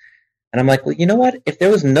murder. And I'm like, well, you know what? If there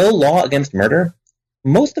was no law against murder,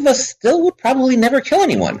 most of us still would probably never kill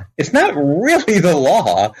anyone. It's not really the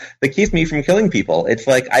law that keeps me from killing people. It's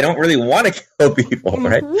like, I don't really want to kill people,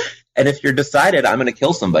 right? And if you're decided I'm going to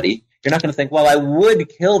kill somebody, you're not going to think, well, I would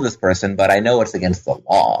kill this person, but I know it's against the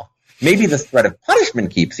law. Maybe the threat of punishment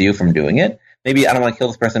keeps you from doing it. Maybe I don't want to kill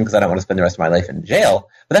this person because I don't want to spend the rest of my life in jail.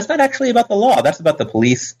 But that's not actually about the law. That's about the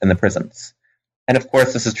police and the prisons. And of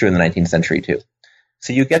course, this is true in the 19th century too.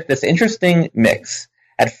 So you get this interesting mix.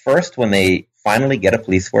 At first, when they finally get a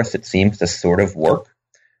police force that seems to sort of work,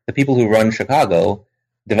 the people who run Chicago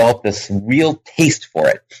develop this real taste for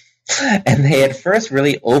it. And they at first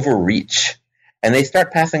really overreach. And they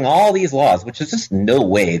start passing all these laws, which is just no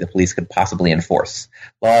way the police could possibly enforce.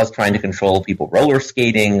 Laws trying to control people roller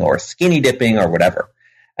skating or skinny dipping or whatever.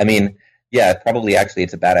 I mean, yeah, probably actually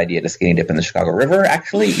it's a bad idea to skinny dip in the Chicago River,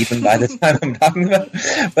 actually, even by the time I'm talking about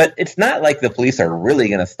it. But it's not like the police are really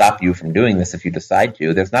going to stop you from doing this if you decide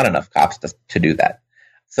to. There's not enough cops to do that.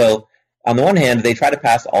 So on the one hand, they try to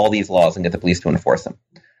pass all these laws and get the police to enforce them.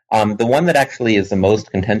 The one that actually is the most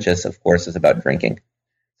contentious, of course, is about drinking.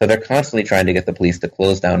 So they're constantly trying to get the police to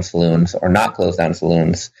close down saloons or not close down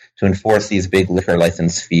saloons, to enforce these big liquor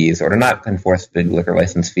license fees or to not enforce big liquor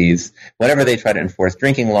license fees. Whenever they try to enforce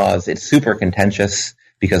drinking laws, it's super contentious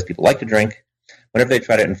because people like to drink. Whenever they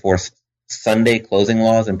try to enforce Sunday closing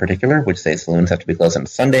laws in particular, which say saloons have to be closed on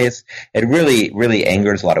Sundays, it really, really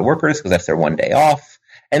angers a lot of workers because that's their one day off.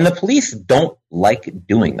 And the police don't like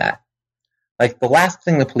doing that. Like, the last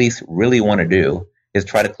thing the police really want to do is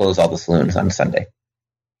try to close all the saloons on Sunday.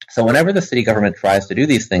 So whenever the city government tries to do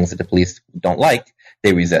these things that the police don't like,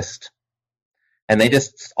 they resist. And they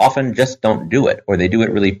just often just don't do it, or they do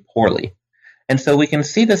it really poorly. And so we can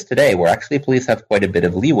see this today, where actually police have quite a bit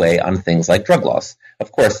of leeway on things like drug laws.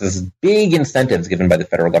 Of course, there's big incentives given by the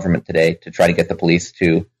federal government today to try to get the police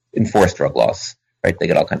to enforce drug laws, right? They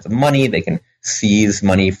get all kinds of money. They can seize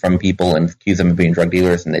money from people and accuse them of being drug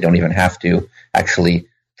dealers, and they don't even have to actually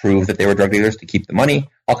prove that they were drug dealers to keep the money,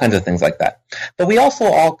 all kinds of things like that. But we also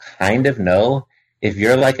all kind of know if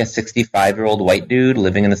you're like a 65-year-old white dude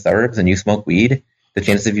living in the suburbs and you smoke weed, the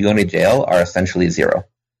chances of you going to jail are essentially zero,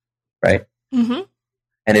 right? Mm-hmm.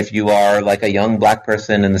 And if you are like a young black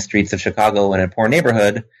person in the streets of Chicago in a poor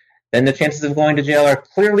neighborhood, then the chances of going to jail are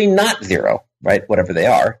clearly not zero, right? Whatever they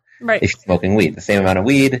are. Right. If you're smoking weed, the same amount of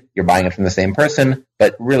weed, you're buying it from the same person,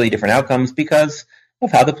 but really different outcomes because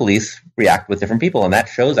of how the police react with different people. And that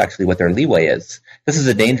shows actually what their leeway is. This is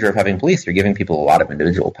a danger of having police. You're giving people a lot of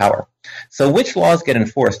individual power. So which laws get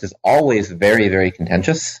enforced is always very, very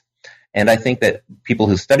contentious. And I think that people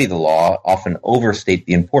who study the law often overstate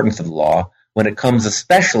the importance of the law when it comes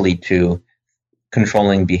especially to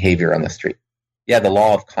controlling behavior on the street. Yeah, the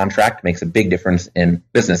law of contract makes a big difference in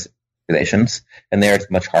business relations, and there it's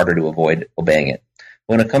much harder to avoid obeying it.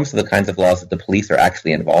 When it comes to the kinds of laws that the police are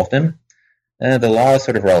actually involved in, the law is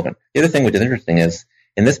sort of relevant. The other thing which is interesting is,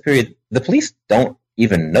 in this period, the police don't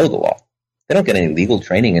even know the law. They don't get any legal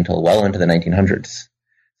training until well into the 1900s.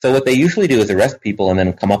 So what they usually do is arrest people and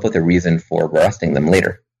then come up with a reason for arresting them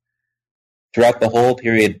later. Throughout the whole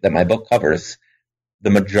period that my book covers, the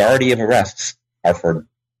majority of arrests are for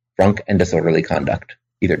drunk and disorderly conduct.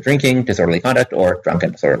 Either drinking, disorderly conduct, or drunk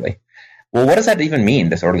and disorderly. Well, what does that even mean,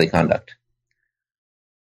 disorderly conduct?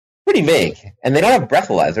 Pretty vague. And they don't have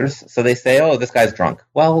breathalyzers, so they say, oh, this guy's drunk.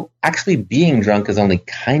 Well, actually being drunk is only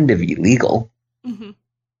kind of illegal. Mm-hmm.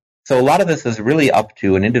 So a lot of this is really up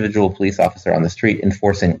to an individual police officer on the street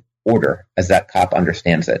enforcing order as that cop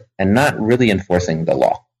understands it and not really enforcing the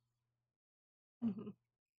law. Mm-hmm.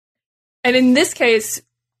 And in this case,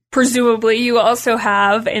 presumably you also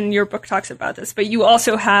have, and your book talks about this, but you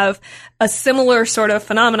also have a similar sort of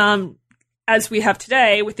phenomenon as we have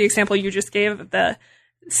today with the example you just gave of the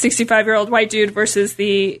 65-year-old white dude versus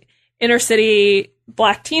the inner city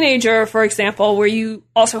black teenager, for example, where you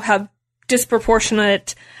also have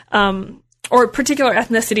disproportionate or particular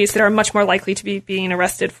ethnicities that are much more likely to be being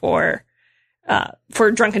arrested for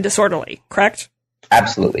drunk and disorderly, correct?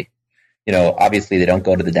 Absolutely. Obviously they don't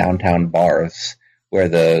go to the downtown bars where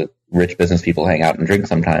the rich business people hang out and drink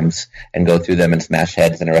sometimes and go through them and smash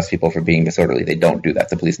heads and arrest people for being disorderly. They don't do that.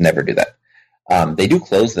 The police never do that. They do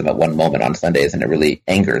close them at one moment on Sundays, and it really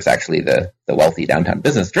angers actually the wealthy downtown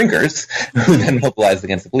business drinkers who then mobilize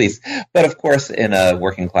against the police. But of course, in a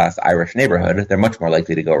working class Irish neighborhood, they're much more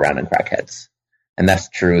likely to go around and crack heads. And that's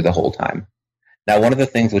true the whole time. Now, one of the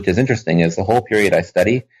things which is interesting is the whole period I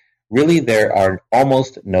study, really there are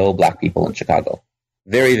almost no black people in Chicago.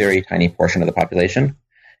 Very, very tiny portion of the population.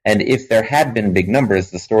 And if there had been big numbers,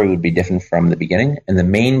 the story would be different from the beginning. And the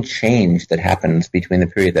main change that happens between the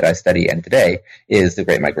period that I study and today is the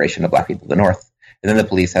great migration of black people to the north. And then the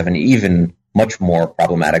police have an even much more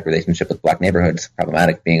problematic relationship with black neighborhoods,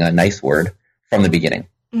 problematic being a nice word, from the beginning.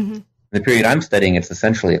 Mm-hmm. In the period I'm studying, it's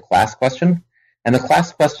essentially a class question. And the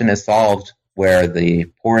class question is solved where the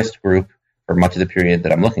poorest group for much of the period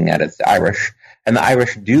that I'm looking at is the Irish. And the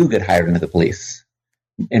Irish do get hired into the police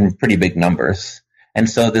in pretty big numbers. And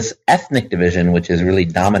so this ethnic division, which is really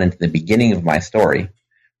dominant at the beginning of my story,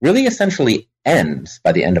 really essentially ends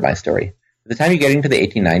by the end of my story. By the time you get into the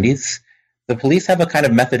 1890s, the police have a kind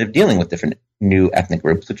of method of dealing with different new ethnic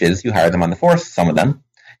groups, which is you hire them on the force, some of them.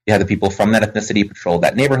 You have the people from that ethnicity patrol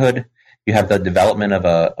that neighborhood. You have the development of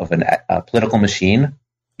a political machine,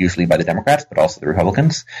 usually by the Democrats, but also the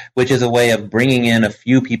Republicans, which is a way of bringing in a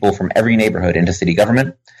few people from every neighborhood into city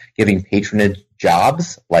government, giving patronage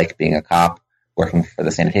jobs, like being a cop, working for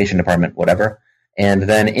the sanitation department, whatever, and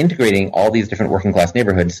then integrating all these different working class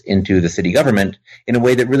neighborhoods into the city government in a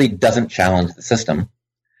way that really doesn't challenge the system,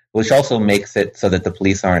 which also makes it so that the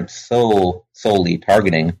police aren't so solely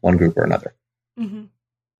targeting one group or another. Mm-hmm.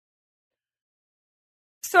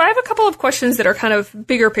 So I have a couple of questions that are kind of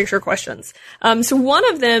bigger picture questions. So one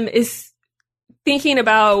of them is thinking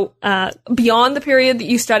about beyond the period that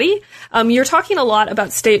you study. You're talking a lot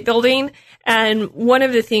about state building, and one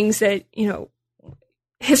of the things that,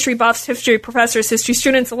 history buffs, history professors, history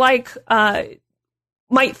students alike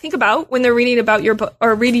might think about when they're reading about your book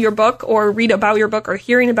or reading your book or read about your book or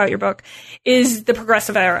hearing about your book is the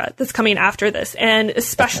progressive era that's coming after this. And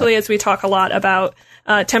especially as we talk a lot about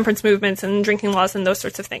temperance movements and drinking laws and those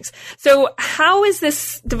sorts of things. So how is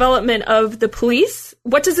this development of the police?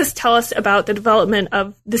 What does this tell us about the development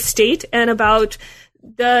of the state and about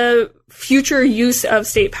the future use of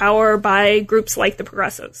state power by groups like the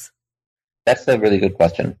progressives? That's a really good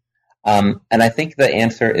question. And I think the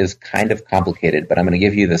answer is kind of complicated, but I'm going to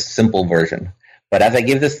give you the simple version. But as I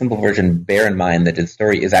give this simple version, bear in mind that the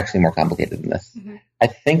story is actually more complicated than this. Mm-hmm. I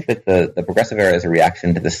think that the progressive era is a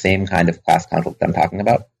reaction to the same kind of class conflict I'm talking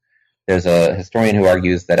about. There's a historian who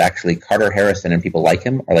argues that actually Carter Harrison and people like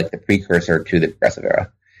him are like the precursor to the progressive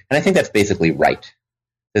era. And I think that's basically right.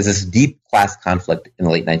 There's this deep class conflict in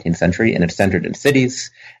the late 19th century, and it's centered in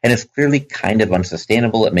cities, and it's clearly kind of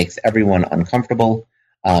unsustainable. It makes everyone uncomfortable.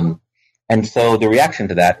 And so the reaction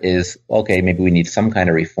to that is, okay, maybe we need some kind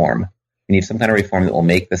of reform. We need some kind of reform that will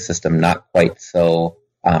make the system not quite so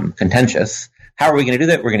contentious. How are we going to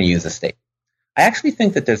do that? We're going to use the state. I actually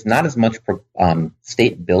think that there's not as much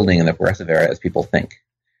state building in the progressive era as people think.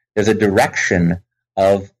 There's a direction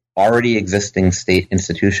of already existing state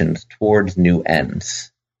institutions towards new ends.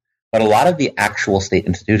 But a lot of the actual state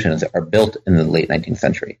institutions are built in the late 19th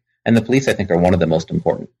century. And the police, I think, are one of the most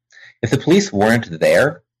important. If the police weren't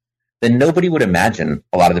there, then nobody would imagine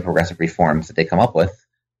a lot of the progressive reforms that they come up with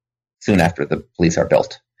soon after the police are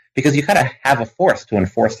built. Because you gotta have a force to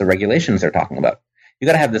enforce the regulations they're talking about. You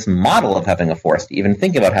gotta have this model of having a force to even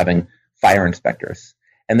think about having fire inspectors.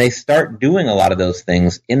 And they start doing a lot of those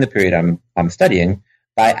things in the period I'm studying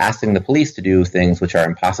by asking the police to do things which are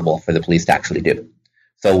impossible for the police to actually do.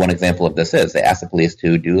 So one example of this is they ask the police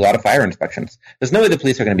to do a lot of fire inspections. There's no way the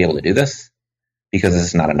police are going to be able to do this because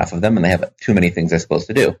there's not enough of them and they have too many things they're supposed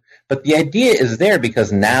to do. But the idea is there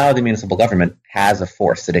because now the municipal government has a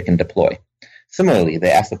force that it can deploy. Similarly,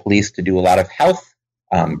 they ask the police to do a lot of health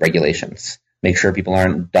regulations, make sure people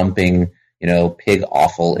aren't dumping, pig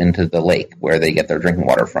offal into the lake where they get their drinking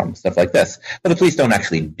water from, stuff like this. But the police don't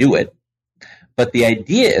actually do it. But the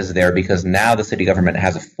idea is there because now the city government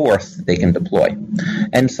has a force that they can deploy.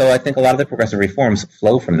 And so I think a lot of the progressive reforms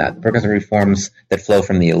flow from that. The progressive reforms that flow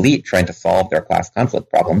from the elite trying to solve their class conflict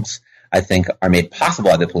problems, I think, are made possible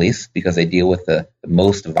by the police because they deal with the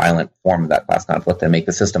most violent form of that class conflict and make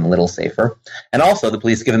the system a little safer. And also the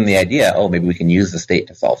police give them the idea, oh, maybe we can use the state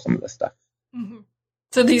to solve some of this stuff. Mm-hmm.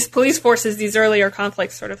 So these police forces, these earlier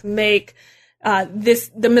conflicts sort of make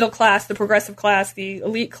the middle class, the progressive class, the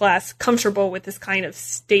elite class comfortable with this kind of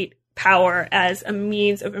state power as a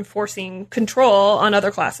means of enforcing control on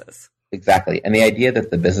other classes. Exactly. And the idea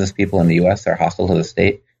that the business people in the U.S. are hostile to the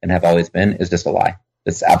state and have always been is just a lie.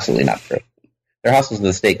 It's absolutely not true. They're hostile to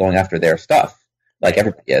the state going after their stuff, like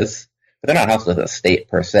everybody is, but they're not hostile to the state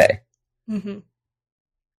per se. Mm-hmm.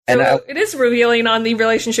 And so it is revealing on the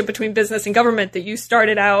relationship between business and government that you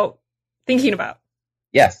started out thinking about.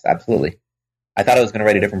 Yes, absolutely. I thought I was going to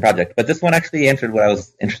write a different project, but this one actually answered what I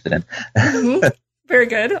was interested in. Mm-hmm. Very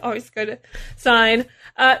good. Always good sign.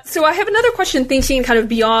 So I have another question thinking kind of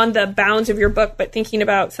beyond the bounds of your book, but thinking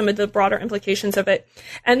about some of the broader implications of it.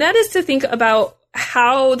 And that is to think about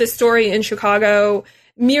how the story in Chicago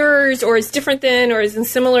mirrors or is different than or is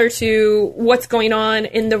similar to what's going on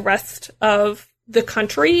in the rest of the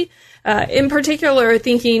country. In particular,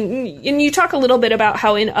 thinking, and you talk a little bit about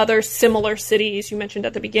how in other similar cities, you mentioned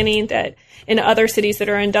at the beginning that in other cities that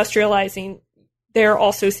are industrializing, they're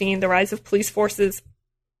also seeing the rise of police forces.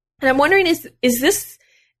 And I'm wondering, is this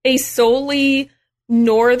a solely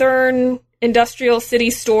northern industrial city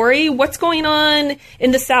story? What's going on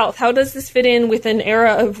in the South? How does this fit in with an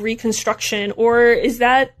era of Reconstruction? Or is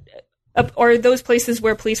that, or are those places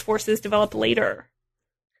where police forces develop later?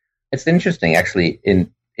 It's interesting, actually.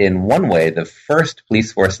 In one way, the first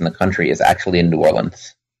police force in the country is actually in New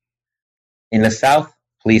Orleans. In the South,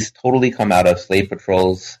 police totally come out of slave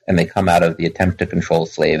patrols, and they come out of the attempt to control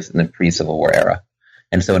slaves in the pre-Civil War era.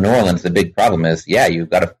 And so in New Orleans, the big problem is, you've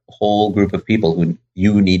got a whole group of people who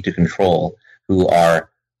you need to control who are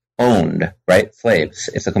owned, right? Slaves.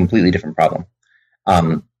 It's a completely different problem.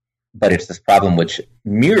 But it's this problem which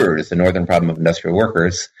mirrors the northern problem of industrial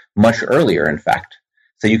workers much earlier, in fact.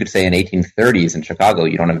 So you could say in 1830s in Chicago,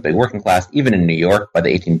 you don't have a big working class. Even in New York, by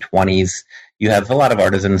the 1820s, you have a lot of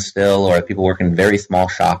artisans still, or people work in very small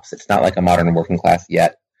shops. It's not like a modern working class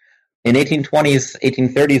yet. In 1820s,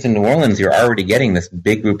 1830s in New Orleans, you're already getting this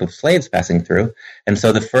big group of slaves passing through. And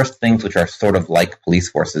so the first things which are sort of like police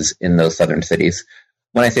forces in those southern cities,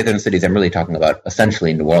 when I say southern cities, I'm really talking about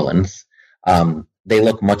essentially New Orleans. They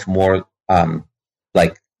look much more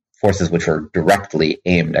like forces which are directly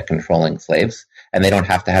aimed at controlling slaves, and they don't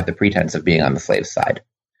have to have the pretense of being on the slave side.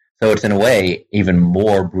 So it's in a way even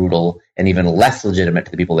more brutal and even less legitimate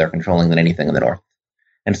to the people they're controlling than anything in the North.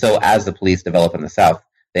 And so as the police develop in the South,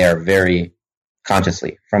 they are very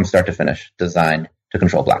consciously, from start to finish, designed to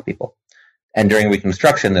control black people. And during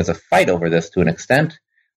Reconstruction, there's a fight over this to an extent,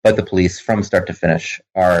 but the police from start to finish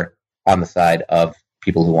are on the side of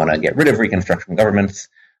people who want to get rid of Reconstruction governments,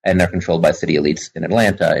 and they're controlled by city elites in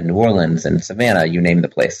Atlanta, in New Orleans, in Savannah, you name the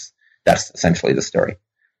place. That's essentially the story.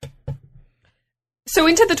 So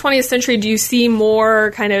into the 20th century, do you see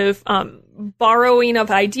more kind of borrowing of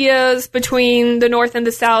ideas between the North and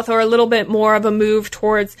the South, or a little bit more of a move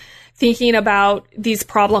towards thinking about these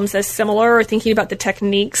problems as similar, or thinking about the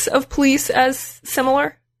techniques of police as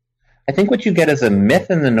similar? I think what you get is a myth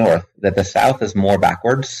in the North that the South is more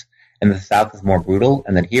backwards and the South is more brutal,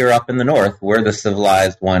 and that here up in the North, we're the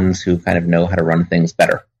civilized ones who kind of know how to run things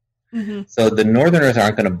better. Mm-hmm. So the Northerners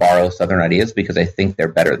aren't going to borrow Southern ideas because they think they're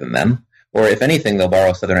better than them. Or if anything, they'll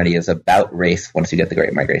borrow Southern ideas about race once you get the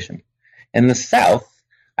Great Migration. In the South,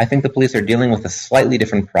 I think the police are dealing with a slightly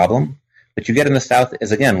different problem. What you get in the South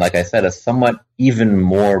is, again, like I said, a somewhat even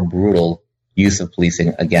more brutal use of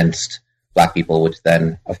policing against black people, which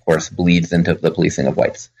then, of course, bleeds into the policing of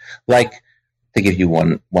whites. Like, to give you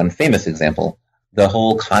one famous example, the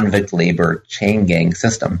whole convict labor chain gang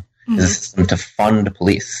system is a system to fund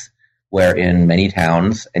police, where in many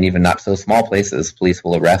towns, and even not so small places, police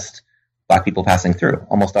will arrest black people passing through,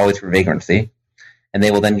 almost always for vagrancy, and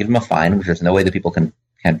they will then give them a fine, which there's no way that people can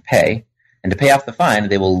pay. And to pay off the fine,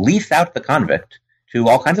 they will lease out the convict to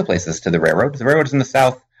all kinds of places, to the railroads. The railroads in the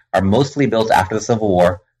South are mostly built after the Civil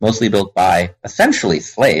War, mostly built by essentially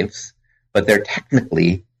slaves, but they're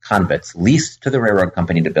technically convicts leased to the railroad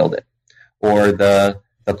company to build it. Or the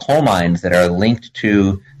coal mines that are linked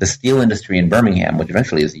to the steel industry in Birmingham, which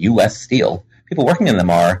eventually is U.S. Steel. People working in them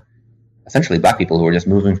are essentially black people who are just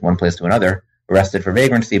moving from one place to another, arrested for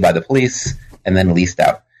vagrancy by the police, and then leased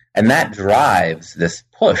out. And that drives this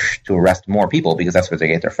push to arrest more people because that's where they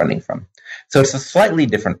get their funding from. So it's a slightly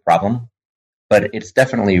different problem. but it's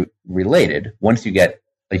definitely related once you get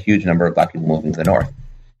a huge number of black people moving to the north.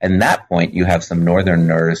 And at that point, you have some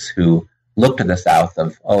northerners who look to the south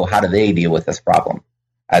of, oh, how do they deal with this problem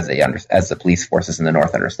as the police forces in the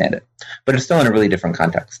north understand it. But it's still in a really different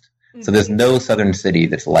context. Mm-hmm. So there's no southern city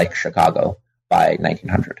that's like Chicago by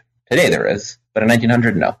 1900. Today there is, but in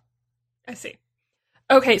 1900, no. I see.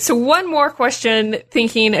 Okay, so one more question,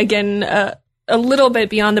 thinking again a little bit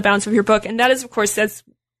beyond the bounds of your book, and that is, of course, as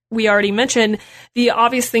we already mentioned, the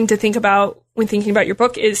obvious thing to think about when thinking about your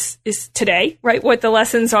book is today, right? What the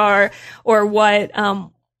lessons are, or what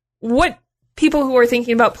people who are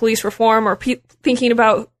thinking about police reform or thinking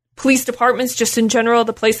about police departments just in general,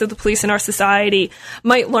 the place of the police in our society,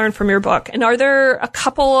 might learn from your book. And are there a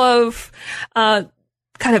couple of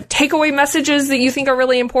kind of takeaway messages that you think are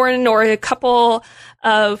really important, or a couple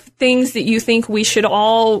of things that you think we should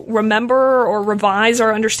all remember or revise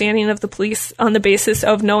our understanding of the police on the basis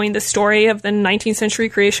of knowing the story of the 19th century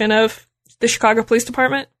creation of the Chicago Police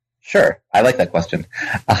Department? Sure. I like that question.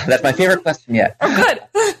 That's my favorite question yet. Oh,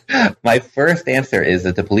 good. My first answer is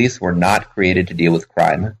that the police were not created to deal with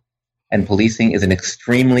crime, and policing is an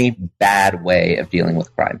extremely bad way of dealing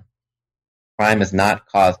with crime. Crime is not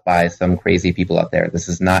caused by some crazy people out there. This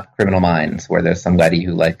is not Criminal Minds, where there's somebody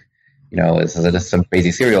who, is just some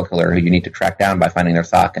crazy serial killer who you need to track down by finding their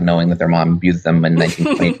sock and knowing that their mom abused them in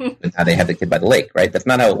 1920 and how they had the kid by the lake, right? That's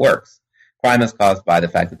not how it works. Crime is caused by the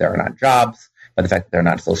fact that there are not jobs, by the fact that there are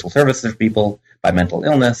not social services for people, by mental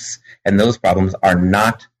illness, and those problems are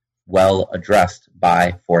not well addressed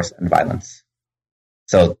by force and violence.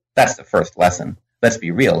 So that's the first lesson. Let's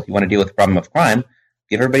be real. You want to deal with the problem of crime,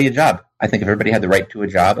 give everybody a job. I think if everybody had the right to a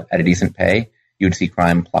job at a decent pay, you'd see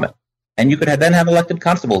crime plummet. And you could then have elected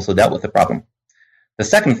constables who dealt with the problem. The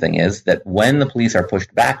second thing is that when the police are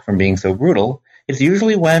pushed back from being so brutal, it's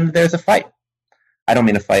usually when there's a fight. I don't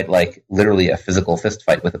mean a fight like literally a physical fist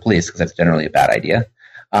fight with the police, because that's generally a bad idea.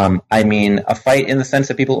 I mean a fight in the sense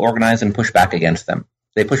that people organize and push back against them.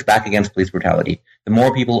 They push back against police brutality. The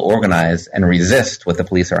more people organize and resist what the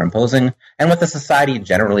police are imposing and what the society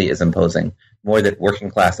generally is imposing, the more that working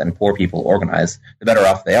class and poor people organize, the better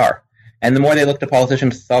off they are. And the more they look to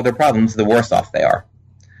politicians to solve their problems, the worse off they are.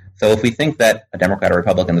 So if we think that a Democrat or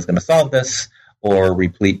Republican is going to solve this, or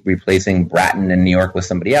replacing Bratton in New York with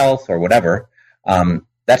somebody else or whatever,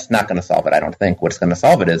 that's not going to solve it, I don't think. What's going to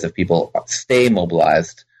solve it is if people stay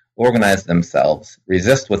mobilized, organize themselves,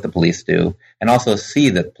 resist what the police do, and also see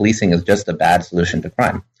that policing is just a bad solution to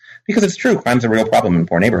crime. Because it's true, crime's a real problem in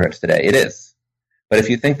poor neighborhoods today. It is. But if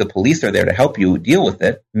you think the police are there to help you deal with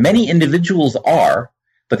it, many individuals are,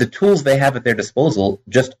 but the tools they have at their disposal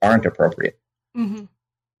just aren't appropriate. Mm-hmm.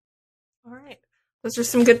 All right. Those are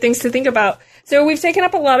some good things to think about. So we've taken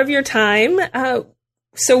up a lot of your time.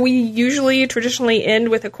 So we usually traditionally end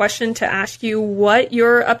with a question to ask you what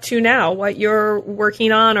you're up to now, what you're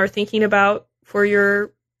working on or thinking about for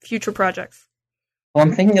your future projects. Well,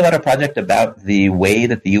 I'm thinking about a project about the way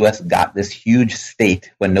that the U.S. got this huge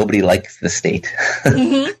state when nobody likes the state.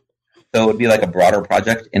 Mm-hmm. So it would be like a broader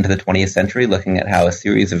project into the 20th century, looking at how a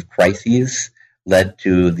series of crises led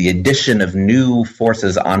to the addition of new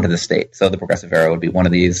forces onto the state. So the Progressive Era would be one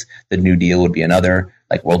of these. The New Deal would be another,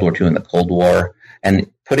 like World War II and the Cold War.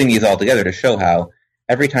 And putting these all together to show how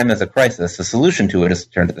every time there's a crisis, the solution to it is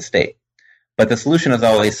to turn to the state. But the solution is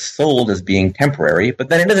always sold as being temporary, but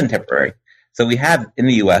then it isn't temporary. So we have in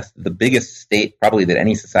the U.S. the biggest state probably that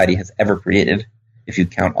any society has ever created, if you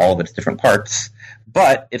count all of its different parts.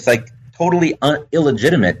 But it's like totally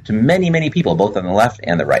illegitimate to many, many people, both on the left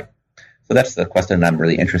and the right. So that's the question I'm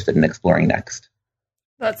really interested in exploring next.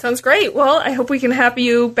 That sounds great. Well, I hope we can have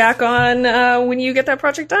you back on when you get that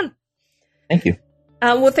project done. Thank you.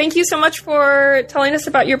 Well, thank you so much for telling us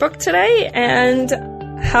about your book today, and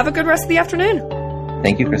have a good rest of the afternoon.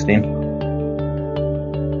 Thank you, Christine.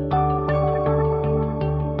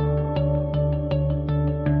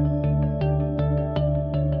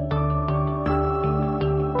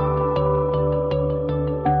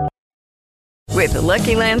 With the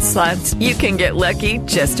Lucky Land Slots, you can get lucky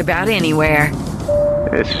just about anywhere.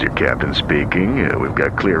 This is your captain speaking. We've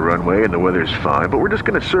got clear runway and the weather's fine, but we're just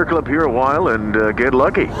going to circle up here a while and get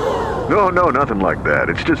lucky. No, nothing like that.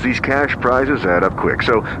 It's just these cash prizes add up quick.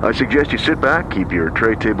 So I suggest you sit back, keep your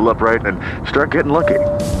tray table upright, and start getting lucky.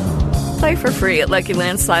 Play for free at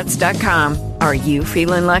LuckyLandSlots.com. Are you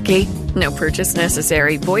feeling lucky? No purchase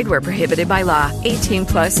necessary. Void where prohibited by law.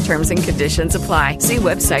 18+ terms and conditions apply. See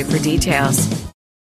website for details.